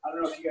don't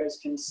know if you guys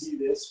can see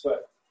this,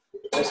 but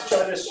let's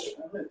try this.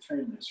 I'm going to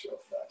turn this real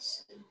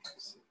fast.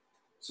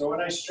 So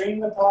when I strain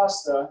the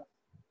pasta,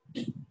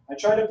 I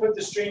try to put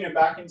the strainer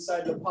back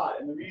inside the pot.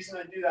 And the reason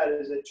I do that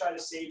is I try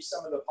to save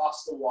some of the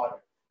pasta water.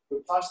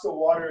 The pasta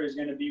water is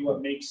going to be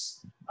what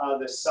makes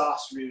the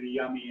sauce really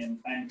yummy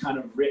and kind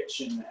of rich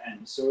in the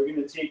end. So we're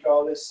going to take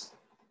all this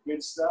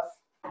good stuff,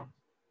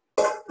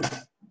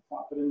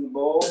 pop it in the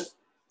bowl.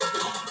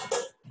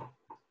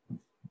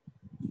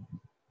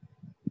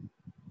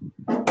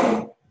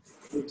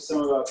 Take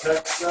some of our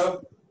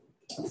pesto.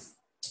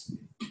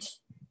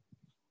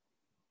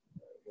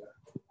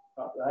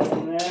 Pop that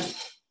in there.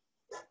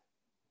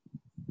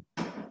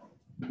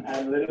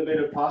 Add a little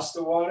bit of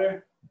pasta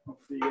water.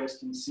 Hopefully you guys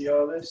can see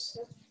all this.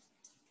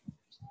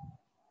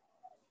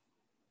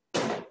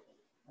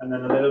 And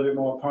then a little bit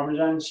more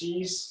Parmesan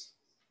cheese.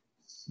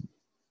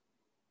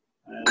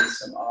 And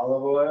some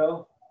olive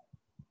oil.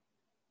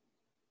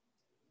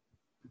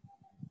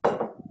 I'm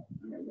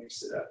gonna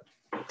mix it up.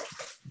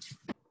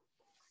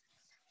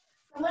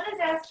 Someone is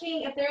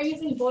asking if they're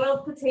using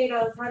boiled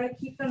potatoes, how to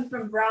keep them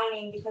from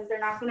browning because they're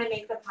not going to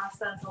make the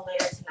pasta until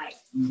later tonight.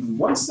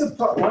 Once the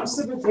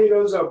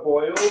potatoes are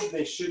boiled,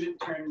 they shouldn't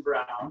turn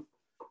brown.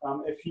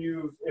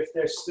 If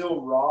they're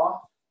still raw,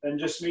 then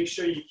just make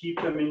sure you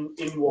keep them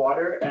in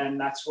water, and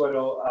that's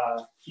what'll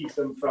keep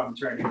them from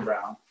turning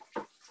brown.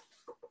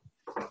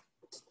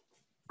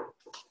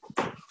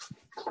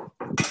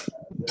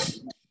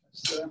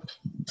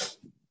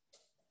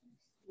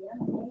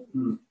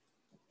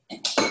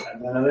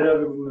 And then a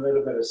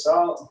little bit of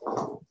salt.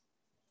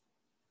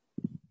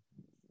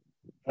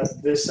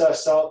 This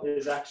salt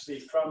is actually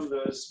from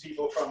those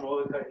people from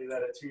Molokai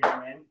that are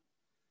tuning in.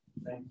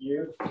 Thank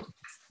you.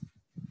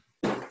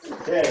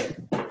 Okay,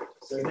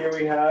 so here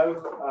we have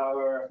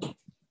our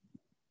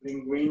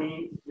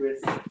linguine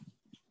with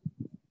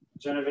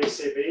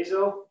Genovese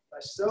basil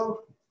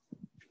pesto.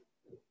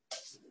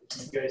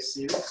 You guys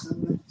see this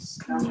in the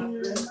camera?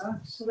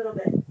 A little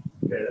bit.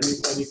 Okay,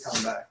 let me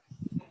come back.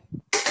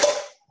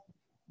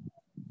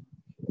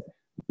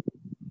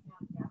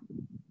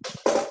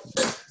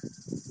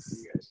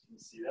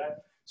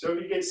 That. So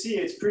if you can see,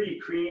 it's pretty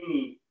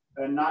creamy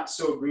and not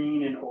so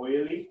green and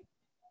oily.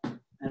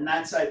 And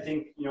that's, I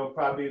think,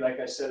 probably, like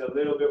I said, a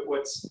little bit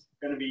what's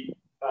going to be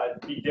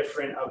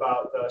different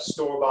about the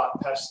store-bought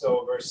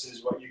pesto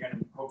versus what you're going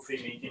to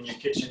hopefully make in your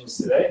kitchens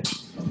today.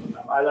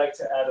 I like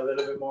to add a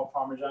little bit more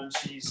Parmesan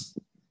cheese,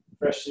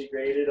 freshly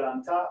grated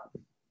on top.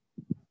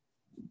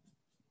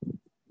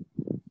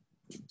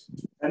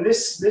 And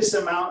this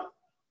amount,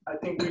 I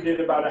think we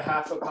did about a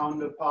 ½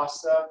 pound of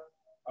pasta,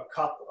 a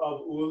cup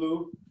of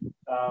ulu,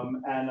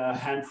 and a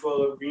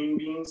handful of green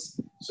beans.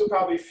 So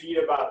probably feed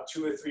about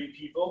 2 or 3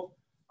 people.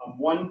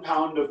 1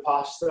 pound of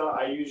pasta,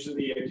 I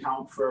usually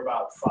account for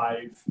about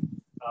 5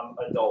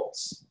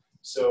 adults.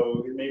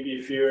 So maybe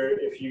if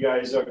you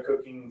guys are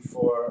cooking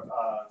for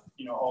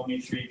only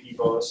 3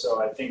 people,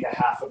 so I think a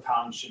 ½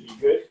 pound should be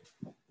good.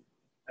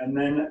 And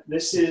then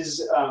this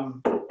is,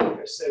 like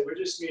I said, we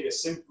just made a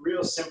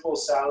real simple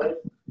salad.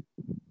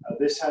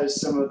 This has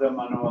some of the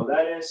manoa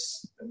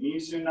lettuce, the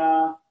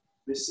mizuna.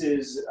 This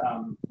is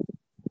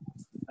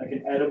like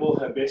an edible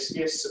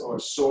hibiscus or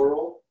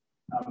sorrel.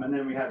 And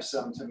then we have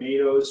some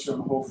tomatoes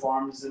from Whole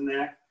Farms in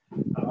there.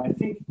 I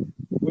think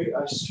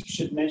I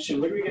should mention,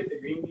 where do we get the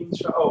green beans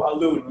from? Oh,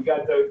 Aloon. We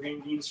got the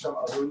green beans from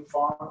Aloon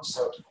Farm.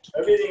 So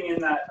everything in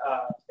that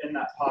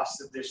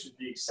pasta dish, with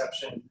the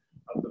exception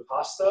of the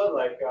pasta,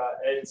 like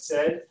Ed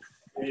said,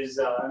 is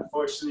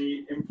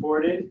unfortunately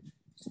imported.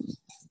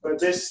 But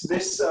this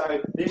dish,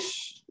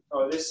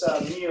 or this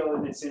meal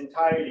in its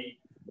entirety,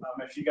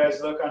 if you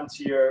guys look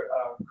onto your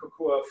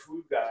Kōkua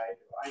food guide,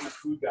 ＡINA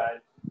food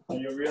guide,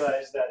 you'll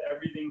realize that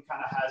everything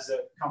kind of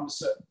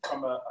comes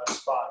from a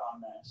spot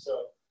on there.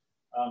 So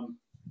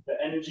the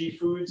energy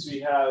foods, we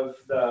have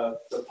the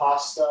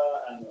pasta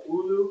and the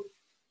ulu.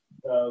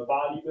 The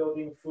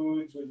bodybuilding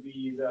foods would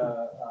be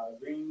the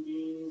green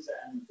beans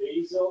and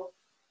basil.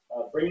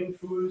 Brain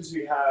foods,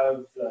 we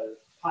have the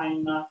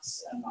pine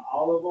nuts and the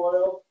olive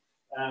oil.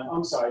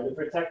 I'm sorry, the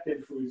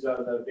protected foods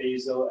are the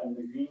basil and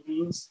the green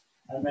beans.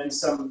 And then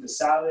some of the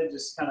salad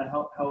just kind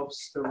of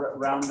helps to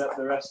round up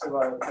the rest of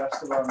our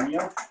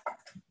meal.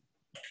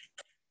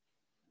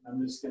 I'm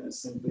just going to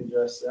simply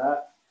dress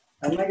that.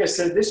 And like I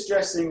said, this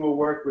dressing will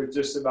work with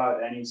just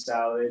about any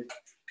salad.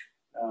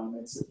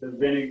 It's the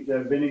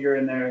vinegar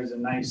in there is a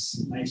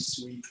nice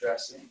sweet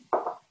dressing.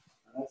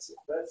 And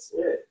that's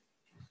it.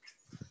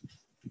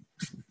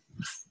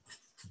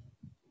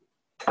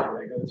 Did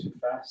I go too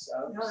fast,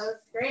 Alex? No,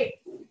 that's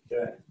great.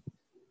 Okay.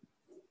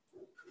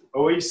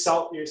 Always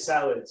salt your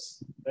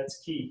salads. That's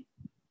key.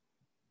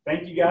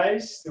 Thank you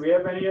guys. Do we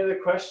have any other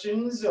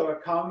questions or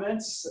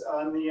comments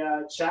on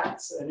the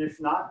chats? And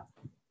if not,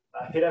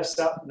 hit us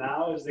up.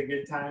 Now is the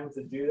good time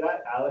to do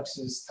that. Alex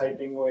is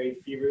typing away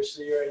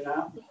feverishly right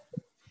now.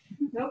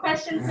 No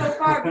questions so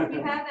far, but if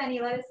you have any,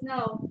 let us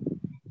know.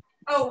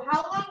 Oh,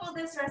 how long will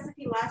this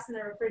recipe last in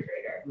the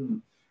refrigerator?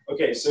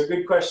 Okay, so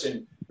good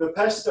question. The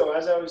pesto,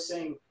 as I was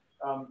saying,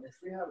 if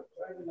we have,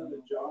 do I have another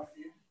jar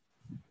here?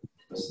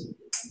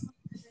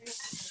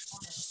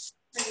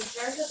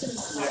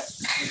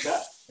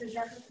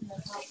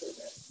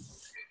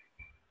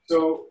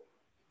 So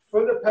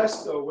for the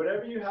pesto,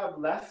 whatever you have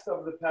left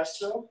of the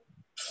pesto,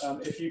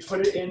 if you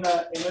put it in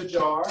a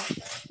jar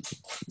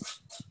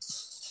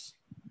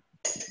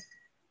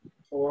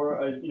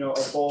or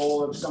a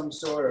bowl of some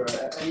sort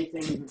or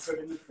anything you can put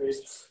in the fridge,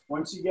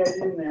 once you get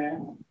it in there,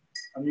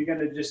 you're going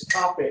to just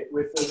top it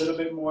with a little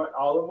bit more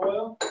olive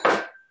oil.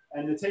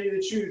 And to tell you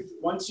the truth,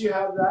 once you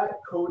have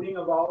that coating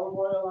of olive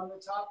oil on the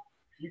top,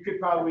 you could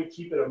probably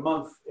keep it a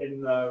month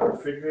in the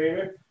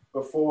refrigerator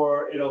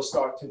before it'll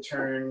start to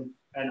turn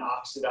and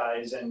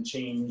oxidize and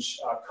change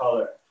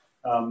color.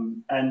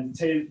 And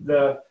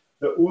the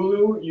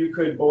ulu, you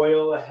could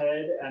boil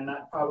ahead, and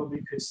that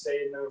probably could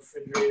stay in the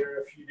refrigerator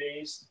a few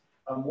days.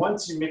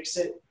 Once you mix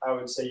it, I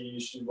would say you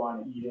should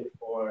want to eat it,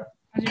 or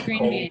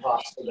cold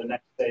pasta the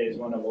next day is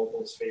one of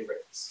Opal's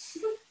favorites.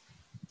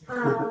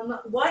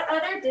 What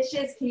other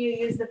dishes can you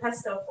use the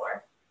pesto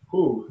for?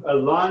 A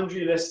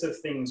laundry list of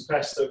things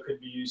pesto could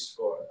be used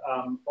for.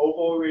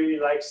 Opal really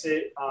likes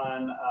it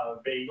on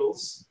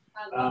bagels,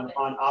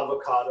 on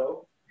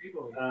avocado.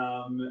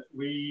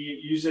 We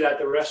use it at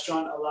the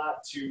restaurant a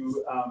lot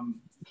to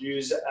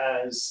use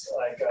as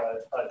like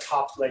a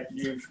top, like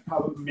you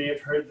probably may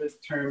have heard the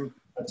term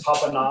a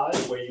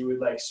tapenade, where you would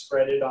like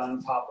spread it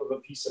on top of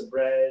a piece of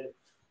bread,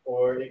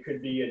 or it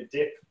could be a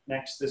dip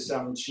next to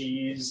some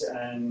cheese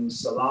and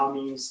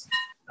salamis.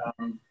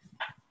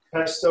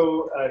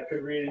 Pesto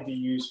could really be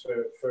used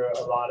for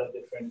a lot of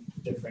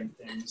different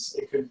things.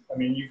 It could,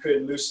 you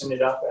could loosen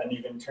it up and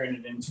even turn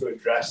it into a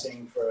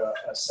dressing for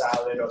a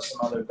salad or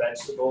some other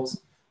vegetables.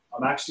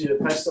 Actually,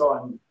 the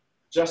pesto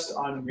just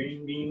on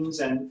green beans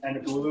and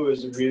ulu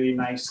is a really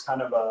nice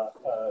kind of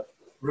a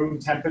room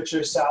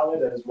temperature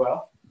salad as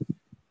well.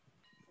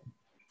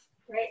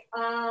 Great.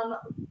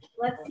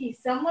 Let's see.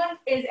 Someone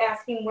is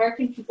asking, where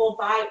can people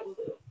buy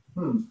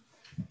ulu?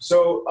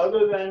 So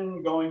other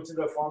than going to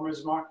the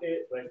farmer's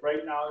market, like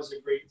right now is a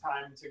great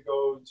time to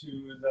go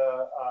to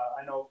the,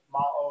 I know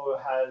Mahalo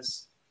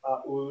has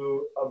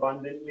ulu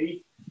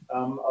abundantly.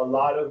 A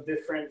lot of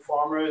different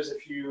farmers,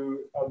 if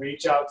you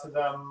reach out to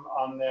them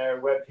on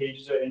their web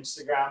pages or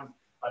Instagram,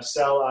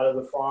 sell out of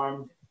the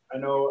farm. I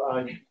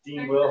know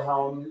Dean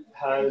Wilhelm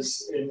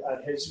has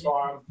at his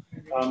farm.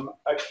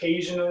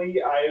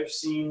 Occasionally, I have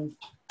seen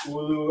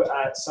ulu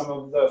at some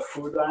of the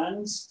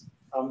foodlands.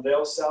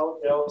 They'll sell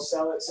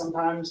it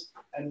sometimes,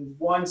 and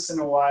once in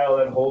a while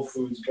at Whole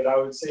Foods. But I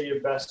would say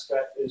your best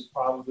bet is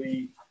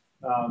probably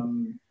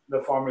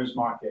the farmer's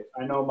market.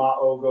 I know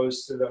Ma'o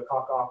goes to the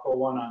Kōkua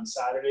one on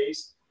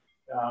Saturdays,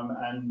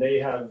 and they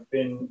have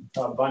been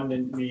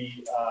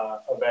abundantly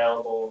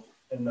available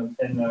in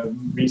the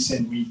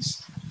recent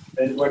weeks.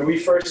 And when we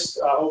first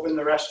opened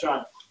the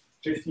restaurant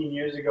 15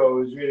 years ago, it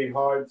was really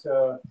hard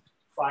to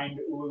find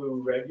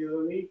ulu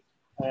regularly,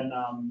 and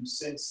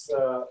since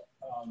the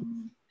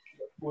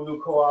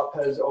Ulu Co-op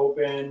has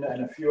opened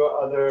and a few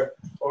other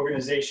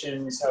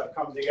organizations have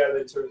come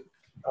together to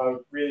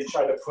really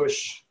try to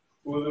push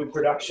ulu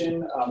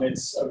production.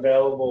 It's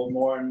available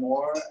more and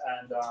more,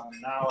 and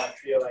now I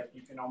feel like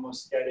you can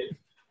almost get it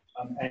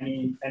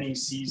any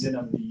season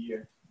of the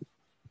year.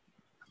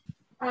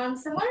 Someone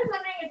is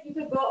wondering if you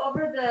could go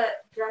over the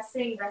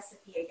dressing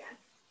recipe again.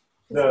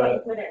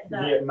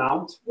 The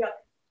amount?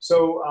 Yep.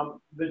 So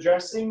the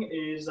dressing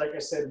is, like I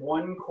said,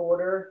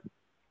 1/4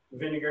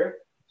 vinegar.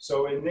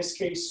 So in this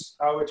case,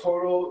 the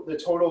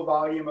total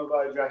volume of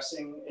our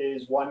dressing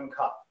is 1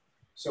 cup.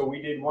 So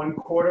we did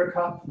 1/4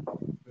 cup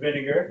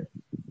vinegar,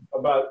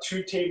 about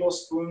 2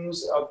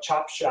 tablespoons of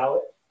chopped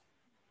shallot,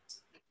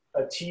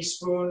 a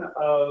teaspoon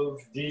of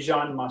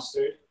Dijon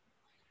mustard,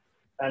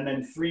 and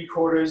then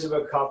 3/4 of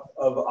a cup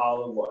of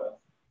olive oil.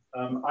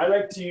 I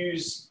like to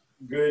use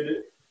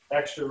good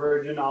extra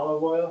virgin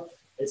olive oil.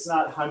 It's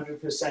not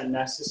 100%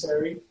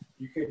 necessary.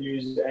 You could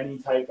use any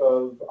type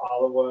of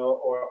olive oil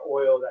or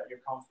oil that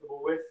you're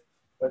comfortable with,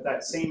 but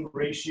that same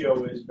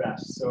ratio is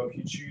best. So if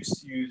you choose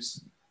to use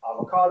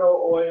avocado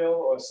oil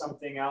or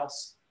something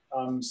else,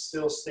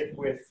 still stick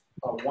with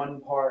 1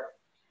 part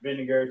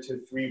vinegar to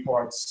 3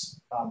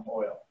 parts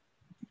oil.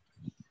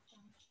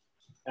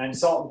 And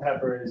salt and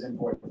pepper is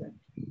important.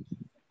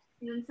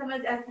 And then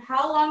someone's asked,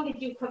 how long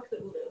did you cook the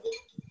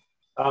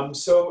ulu?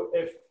 So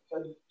if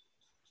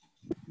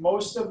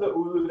most of the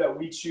ulu that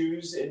we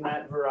choose in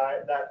that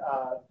variety,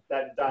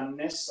 that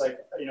doneness, like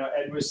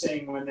Ed was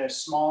saying, when they're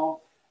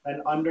small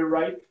and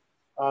underripe,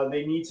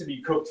 they need to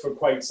be cooked for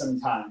quite some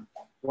time.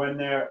 When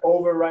they're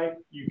overripe,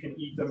 you can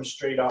eat them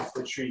straight off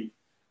the tree.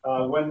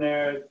 When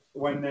they're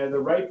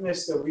the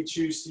ripeness that we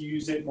choose to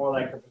use it more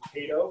like a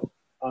potato,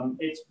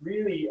 It's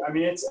really, I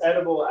mean, it's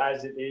edible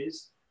as it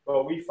is,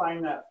 but we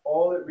find that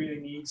all it really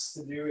needs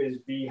to do is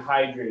be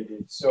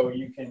hydrated. So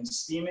you can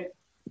steam it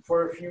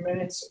for a few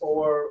minutes,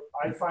 or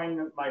I find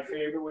that my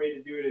favorite way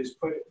to do it is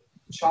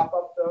chop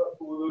up the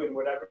ulu in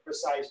whatever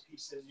size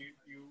pieces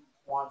you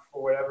want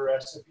for whatever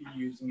recipe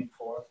you're using it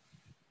for.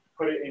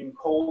 Put it in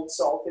cold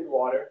salted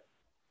water.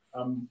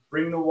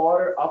 Bring the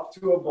water up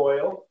to a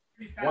boil.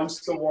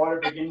 Once the water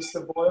begins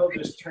to boil,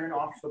 just turn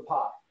off the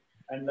pot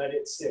and let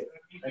it sit.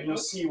 And you'll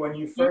see when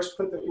you first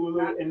put the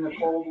ulu in the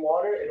cold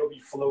water, it'll be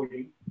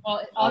floating.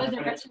 Well, all of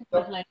the recipes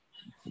like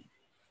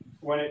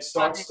when it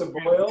starts to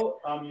boil,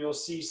 you'll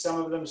see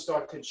some of them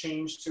start to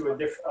change to a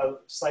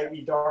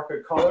slightly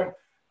darker color.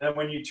 And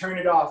when you turn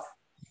it off,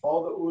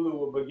 all the ulu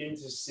will begin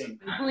to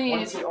sink.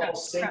 Once it all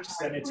sinks,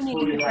 then it's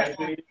fully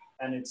hydrated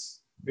and it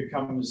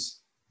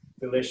becomes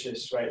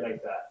delicious, right,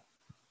 like that.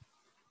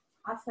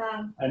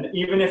 Awesome. And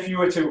even if you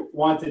were to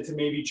wanted to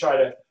maybe try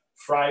to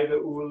fry the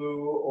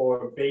ulu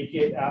or bake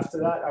it after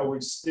that, I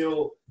would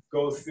still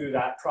go through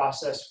that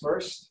process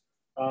first.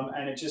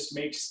 And it just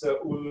makes the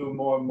ulu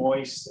more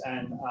moist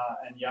and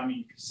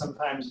yummy.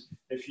 Sometimes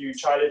if you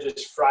try to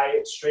just fry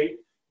it straight,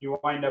 you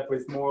wind up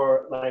with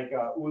more like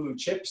ulu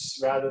chips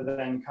rather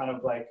than kind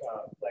of like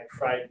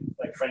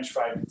French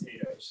fried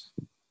potatoes.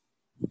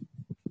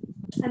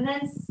 And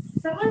then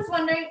someone's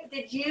wondering,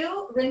 did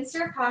you rinse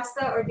your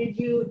pasta or did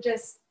you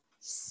just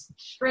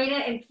strain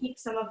it and keep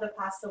some of the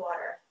pasta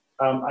water?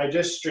 I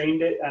just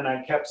strained it and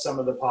I kept some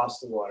of the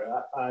pasta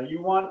water.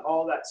 You want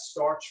all that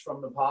starch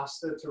from the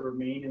pasta to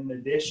remain in the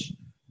dish.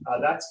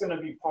 That's going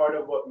to be part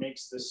of what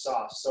makes the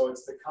sauce. So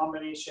it's the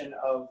combination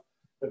of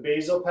the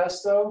basil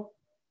pesto,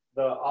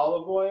 the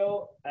olive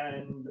oil,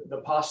 and the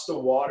pasta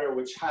water,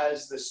 which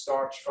has the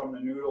starch from the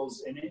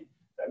noodles in it,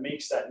 that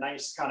makes that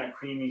nice kind of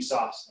creamy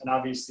sauce. And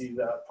obviously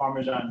the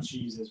Parmesan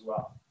cheese as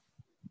well.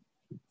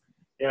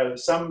 Yeah,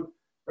 some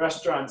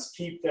restaurants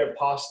keep their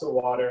pasta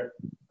water,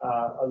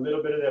 a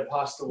little bit of their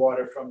pasta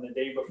water from the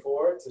day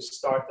before to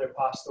start their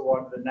pasta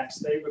water the next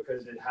day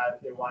because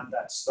they want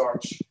that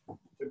starch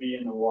to be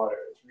in the water.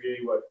 It's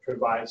really what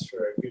provides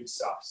for a good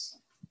sauce.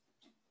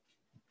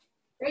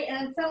 Great,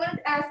 and then someone's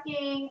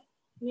asking,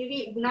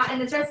 maybe not in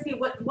this recipe,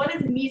 what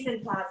does mise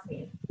en place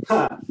mean?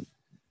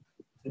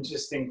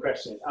 Interesting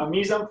question.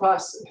 Mise en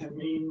place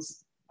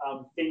means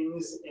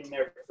things in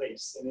their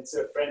place, and it's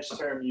a French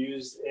term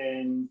used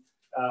in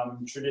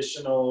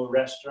traditional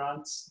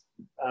restaurants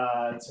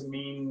to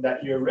mean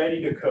that you're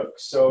ready to cook.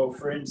 So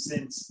for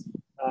instance,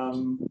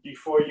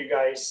 before you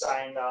guys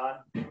signed on,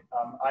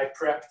 I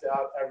prepped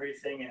out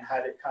everything and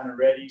had it kind of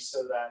ready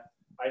so that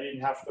I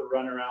didn't have to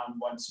run around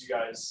once you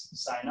guys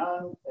sign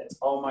on. It's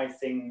all my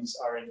things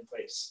are in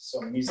place.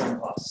 So mise en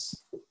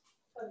place.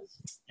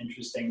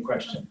 Interesting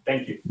question.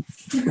 Thank you.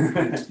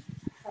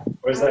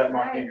 Was that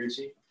Mark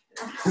Negrucci?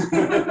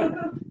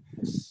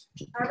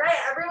 All right,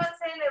 everyone's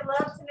saying they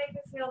love to make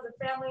this meal as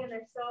a family and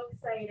they're so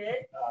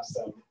excited.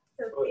 Awesome.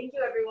 So thank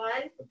you,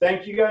 everyone.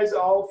 Thank you guys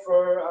all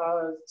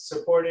for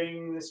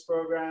supporting this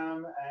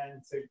program,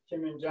 and to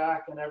Kim and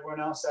Jack and everyone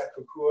else at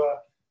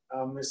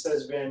Kōkua. This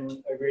has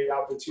been a great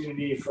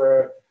opportunity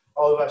for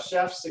all of us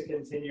chefs to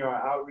continue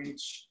our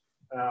outreach.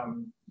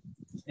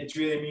 It's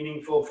really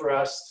meaningful for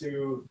us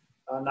to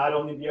not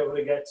only be able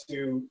to get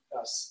to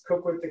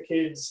cook with the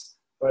kids,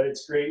 but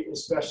it's great,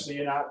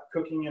 especially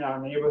cooking in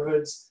our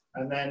neighborhoods,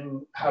 and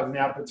then having the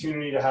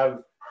opportunity to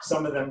have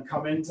some of them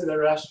come into the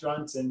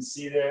restaurants and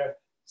see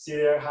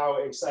how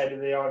excited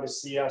they are to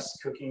see us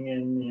cooking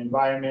in the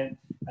environment.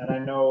 And I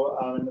know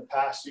in the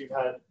past we've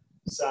had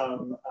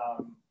some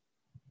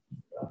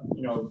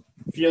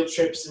field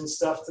trips and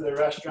stuff to the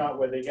restaurant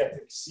where they get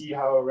to see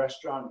how a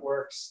restaurant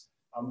works.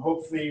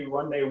 Hopefully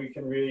one day we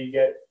can really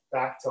get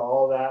back to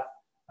all that.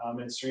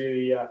 It's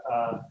really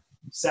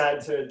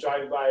sad to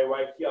drive by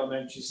Waikiki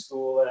Elementary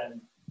School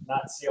and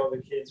not see all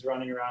the kids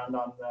running around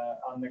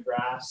on the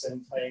grass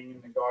and playing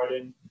in the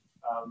garden.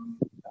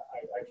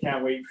 I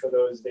can't wait for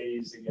those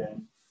days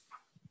again.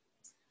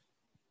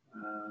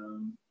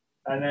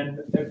 And then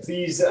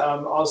please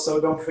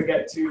also don't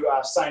forget to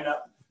sign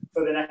up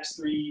for the next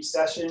 3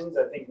 sessions.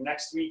 I think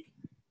next week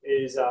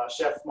is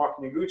Chef Mark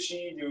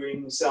Noguchi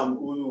doing some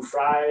ulu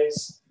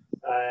fries,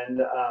 and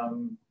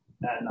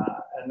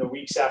the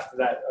weeks after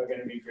that are going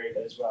to be great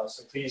as well.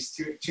 So please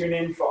tune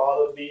in for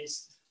all of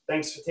these.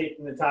 Thanks for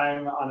taking the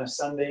time on a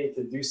Sunday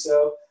to do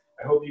so.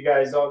 I hope you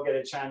guys all get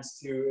a chance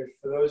to,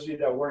 for those of you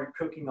that weren't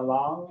cooking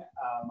along,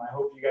 I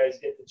hope you guys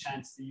get the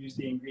chance to use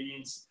the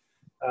ingredients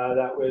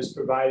that was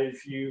provided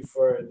for you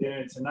for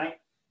dinner tonight.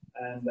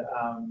 And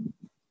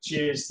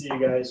cheers to you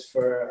guys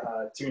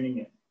for tuning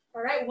in.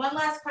 All right, one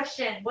last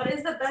question. What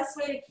is the best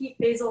way to keep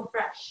basil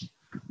fresh?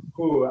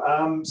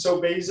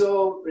 So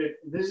basil,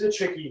 this is a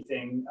tricky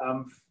thing.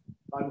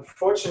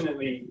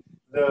 Unfortunately,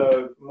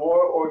 the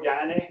more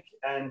organic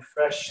and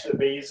fresh the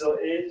basil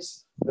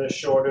is, the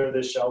shorter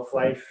the shelf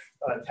life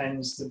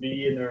tends to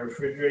be in the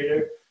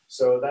refrigerator.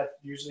 So that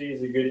usually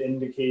is a good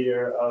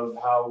indicator of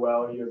how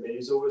well your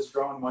basil was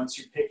grown. Once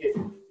you pick it,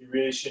 you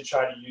really should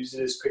try to use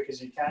it as quick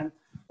as you can.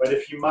 But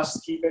if you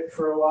must keep it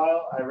for a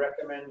while, I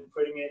recommend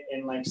putting it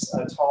in like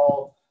a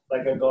tall,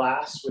 like a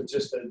glass with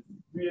just a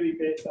really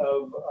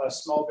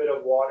small bit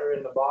of water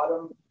in the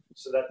bottom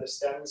so that the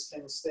stems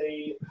can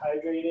stay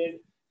hydrated,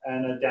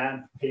 and a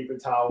damp paper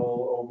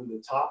towel over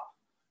the top.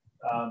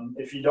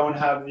 If you don't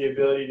have the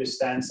ability to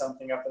stand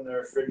something up in the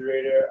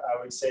refrigerator,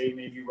 I would say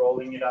maybe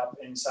rolling it up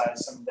inside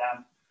some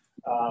damp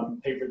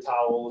paper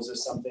towels or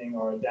something,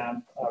 or a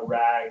damp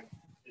rag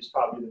is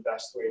probably the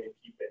best way to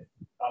keep it.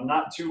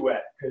 Not too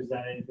wet, because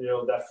then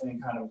it'll definitely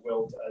kind of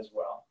wilt as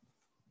well.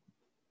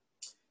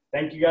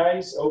 Thank you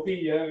guys. Opie,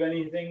 you have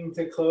anything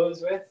to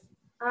close with?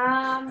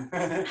 Have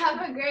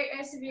a great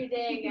rest of your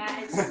day,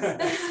 guys.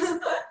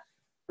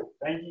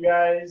 Thank you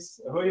guys.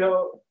 Hui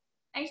ho.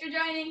 Thanks for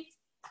joining.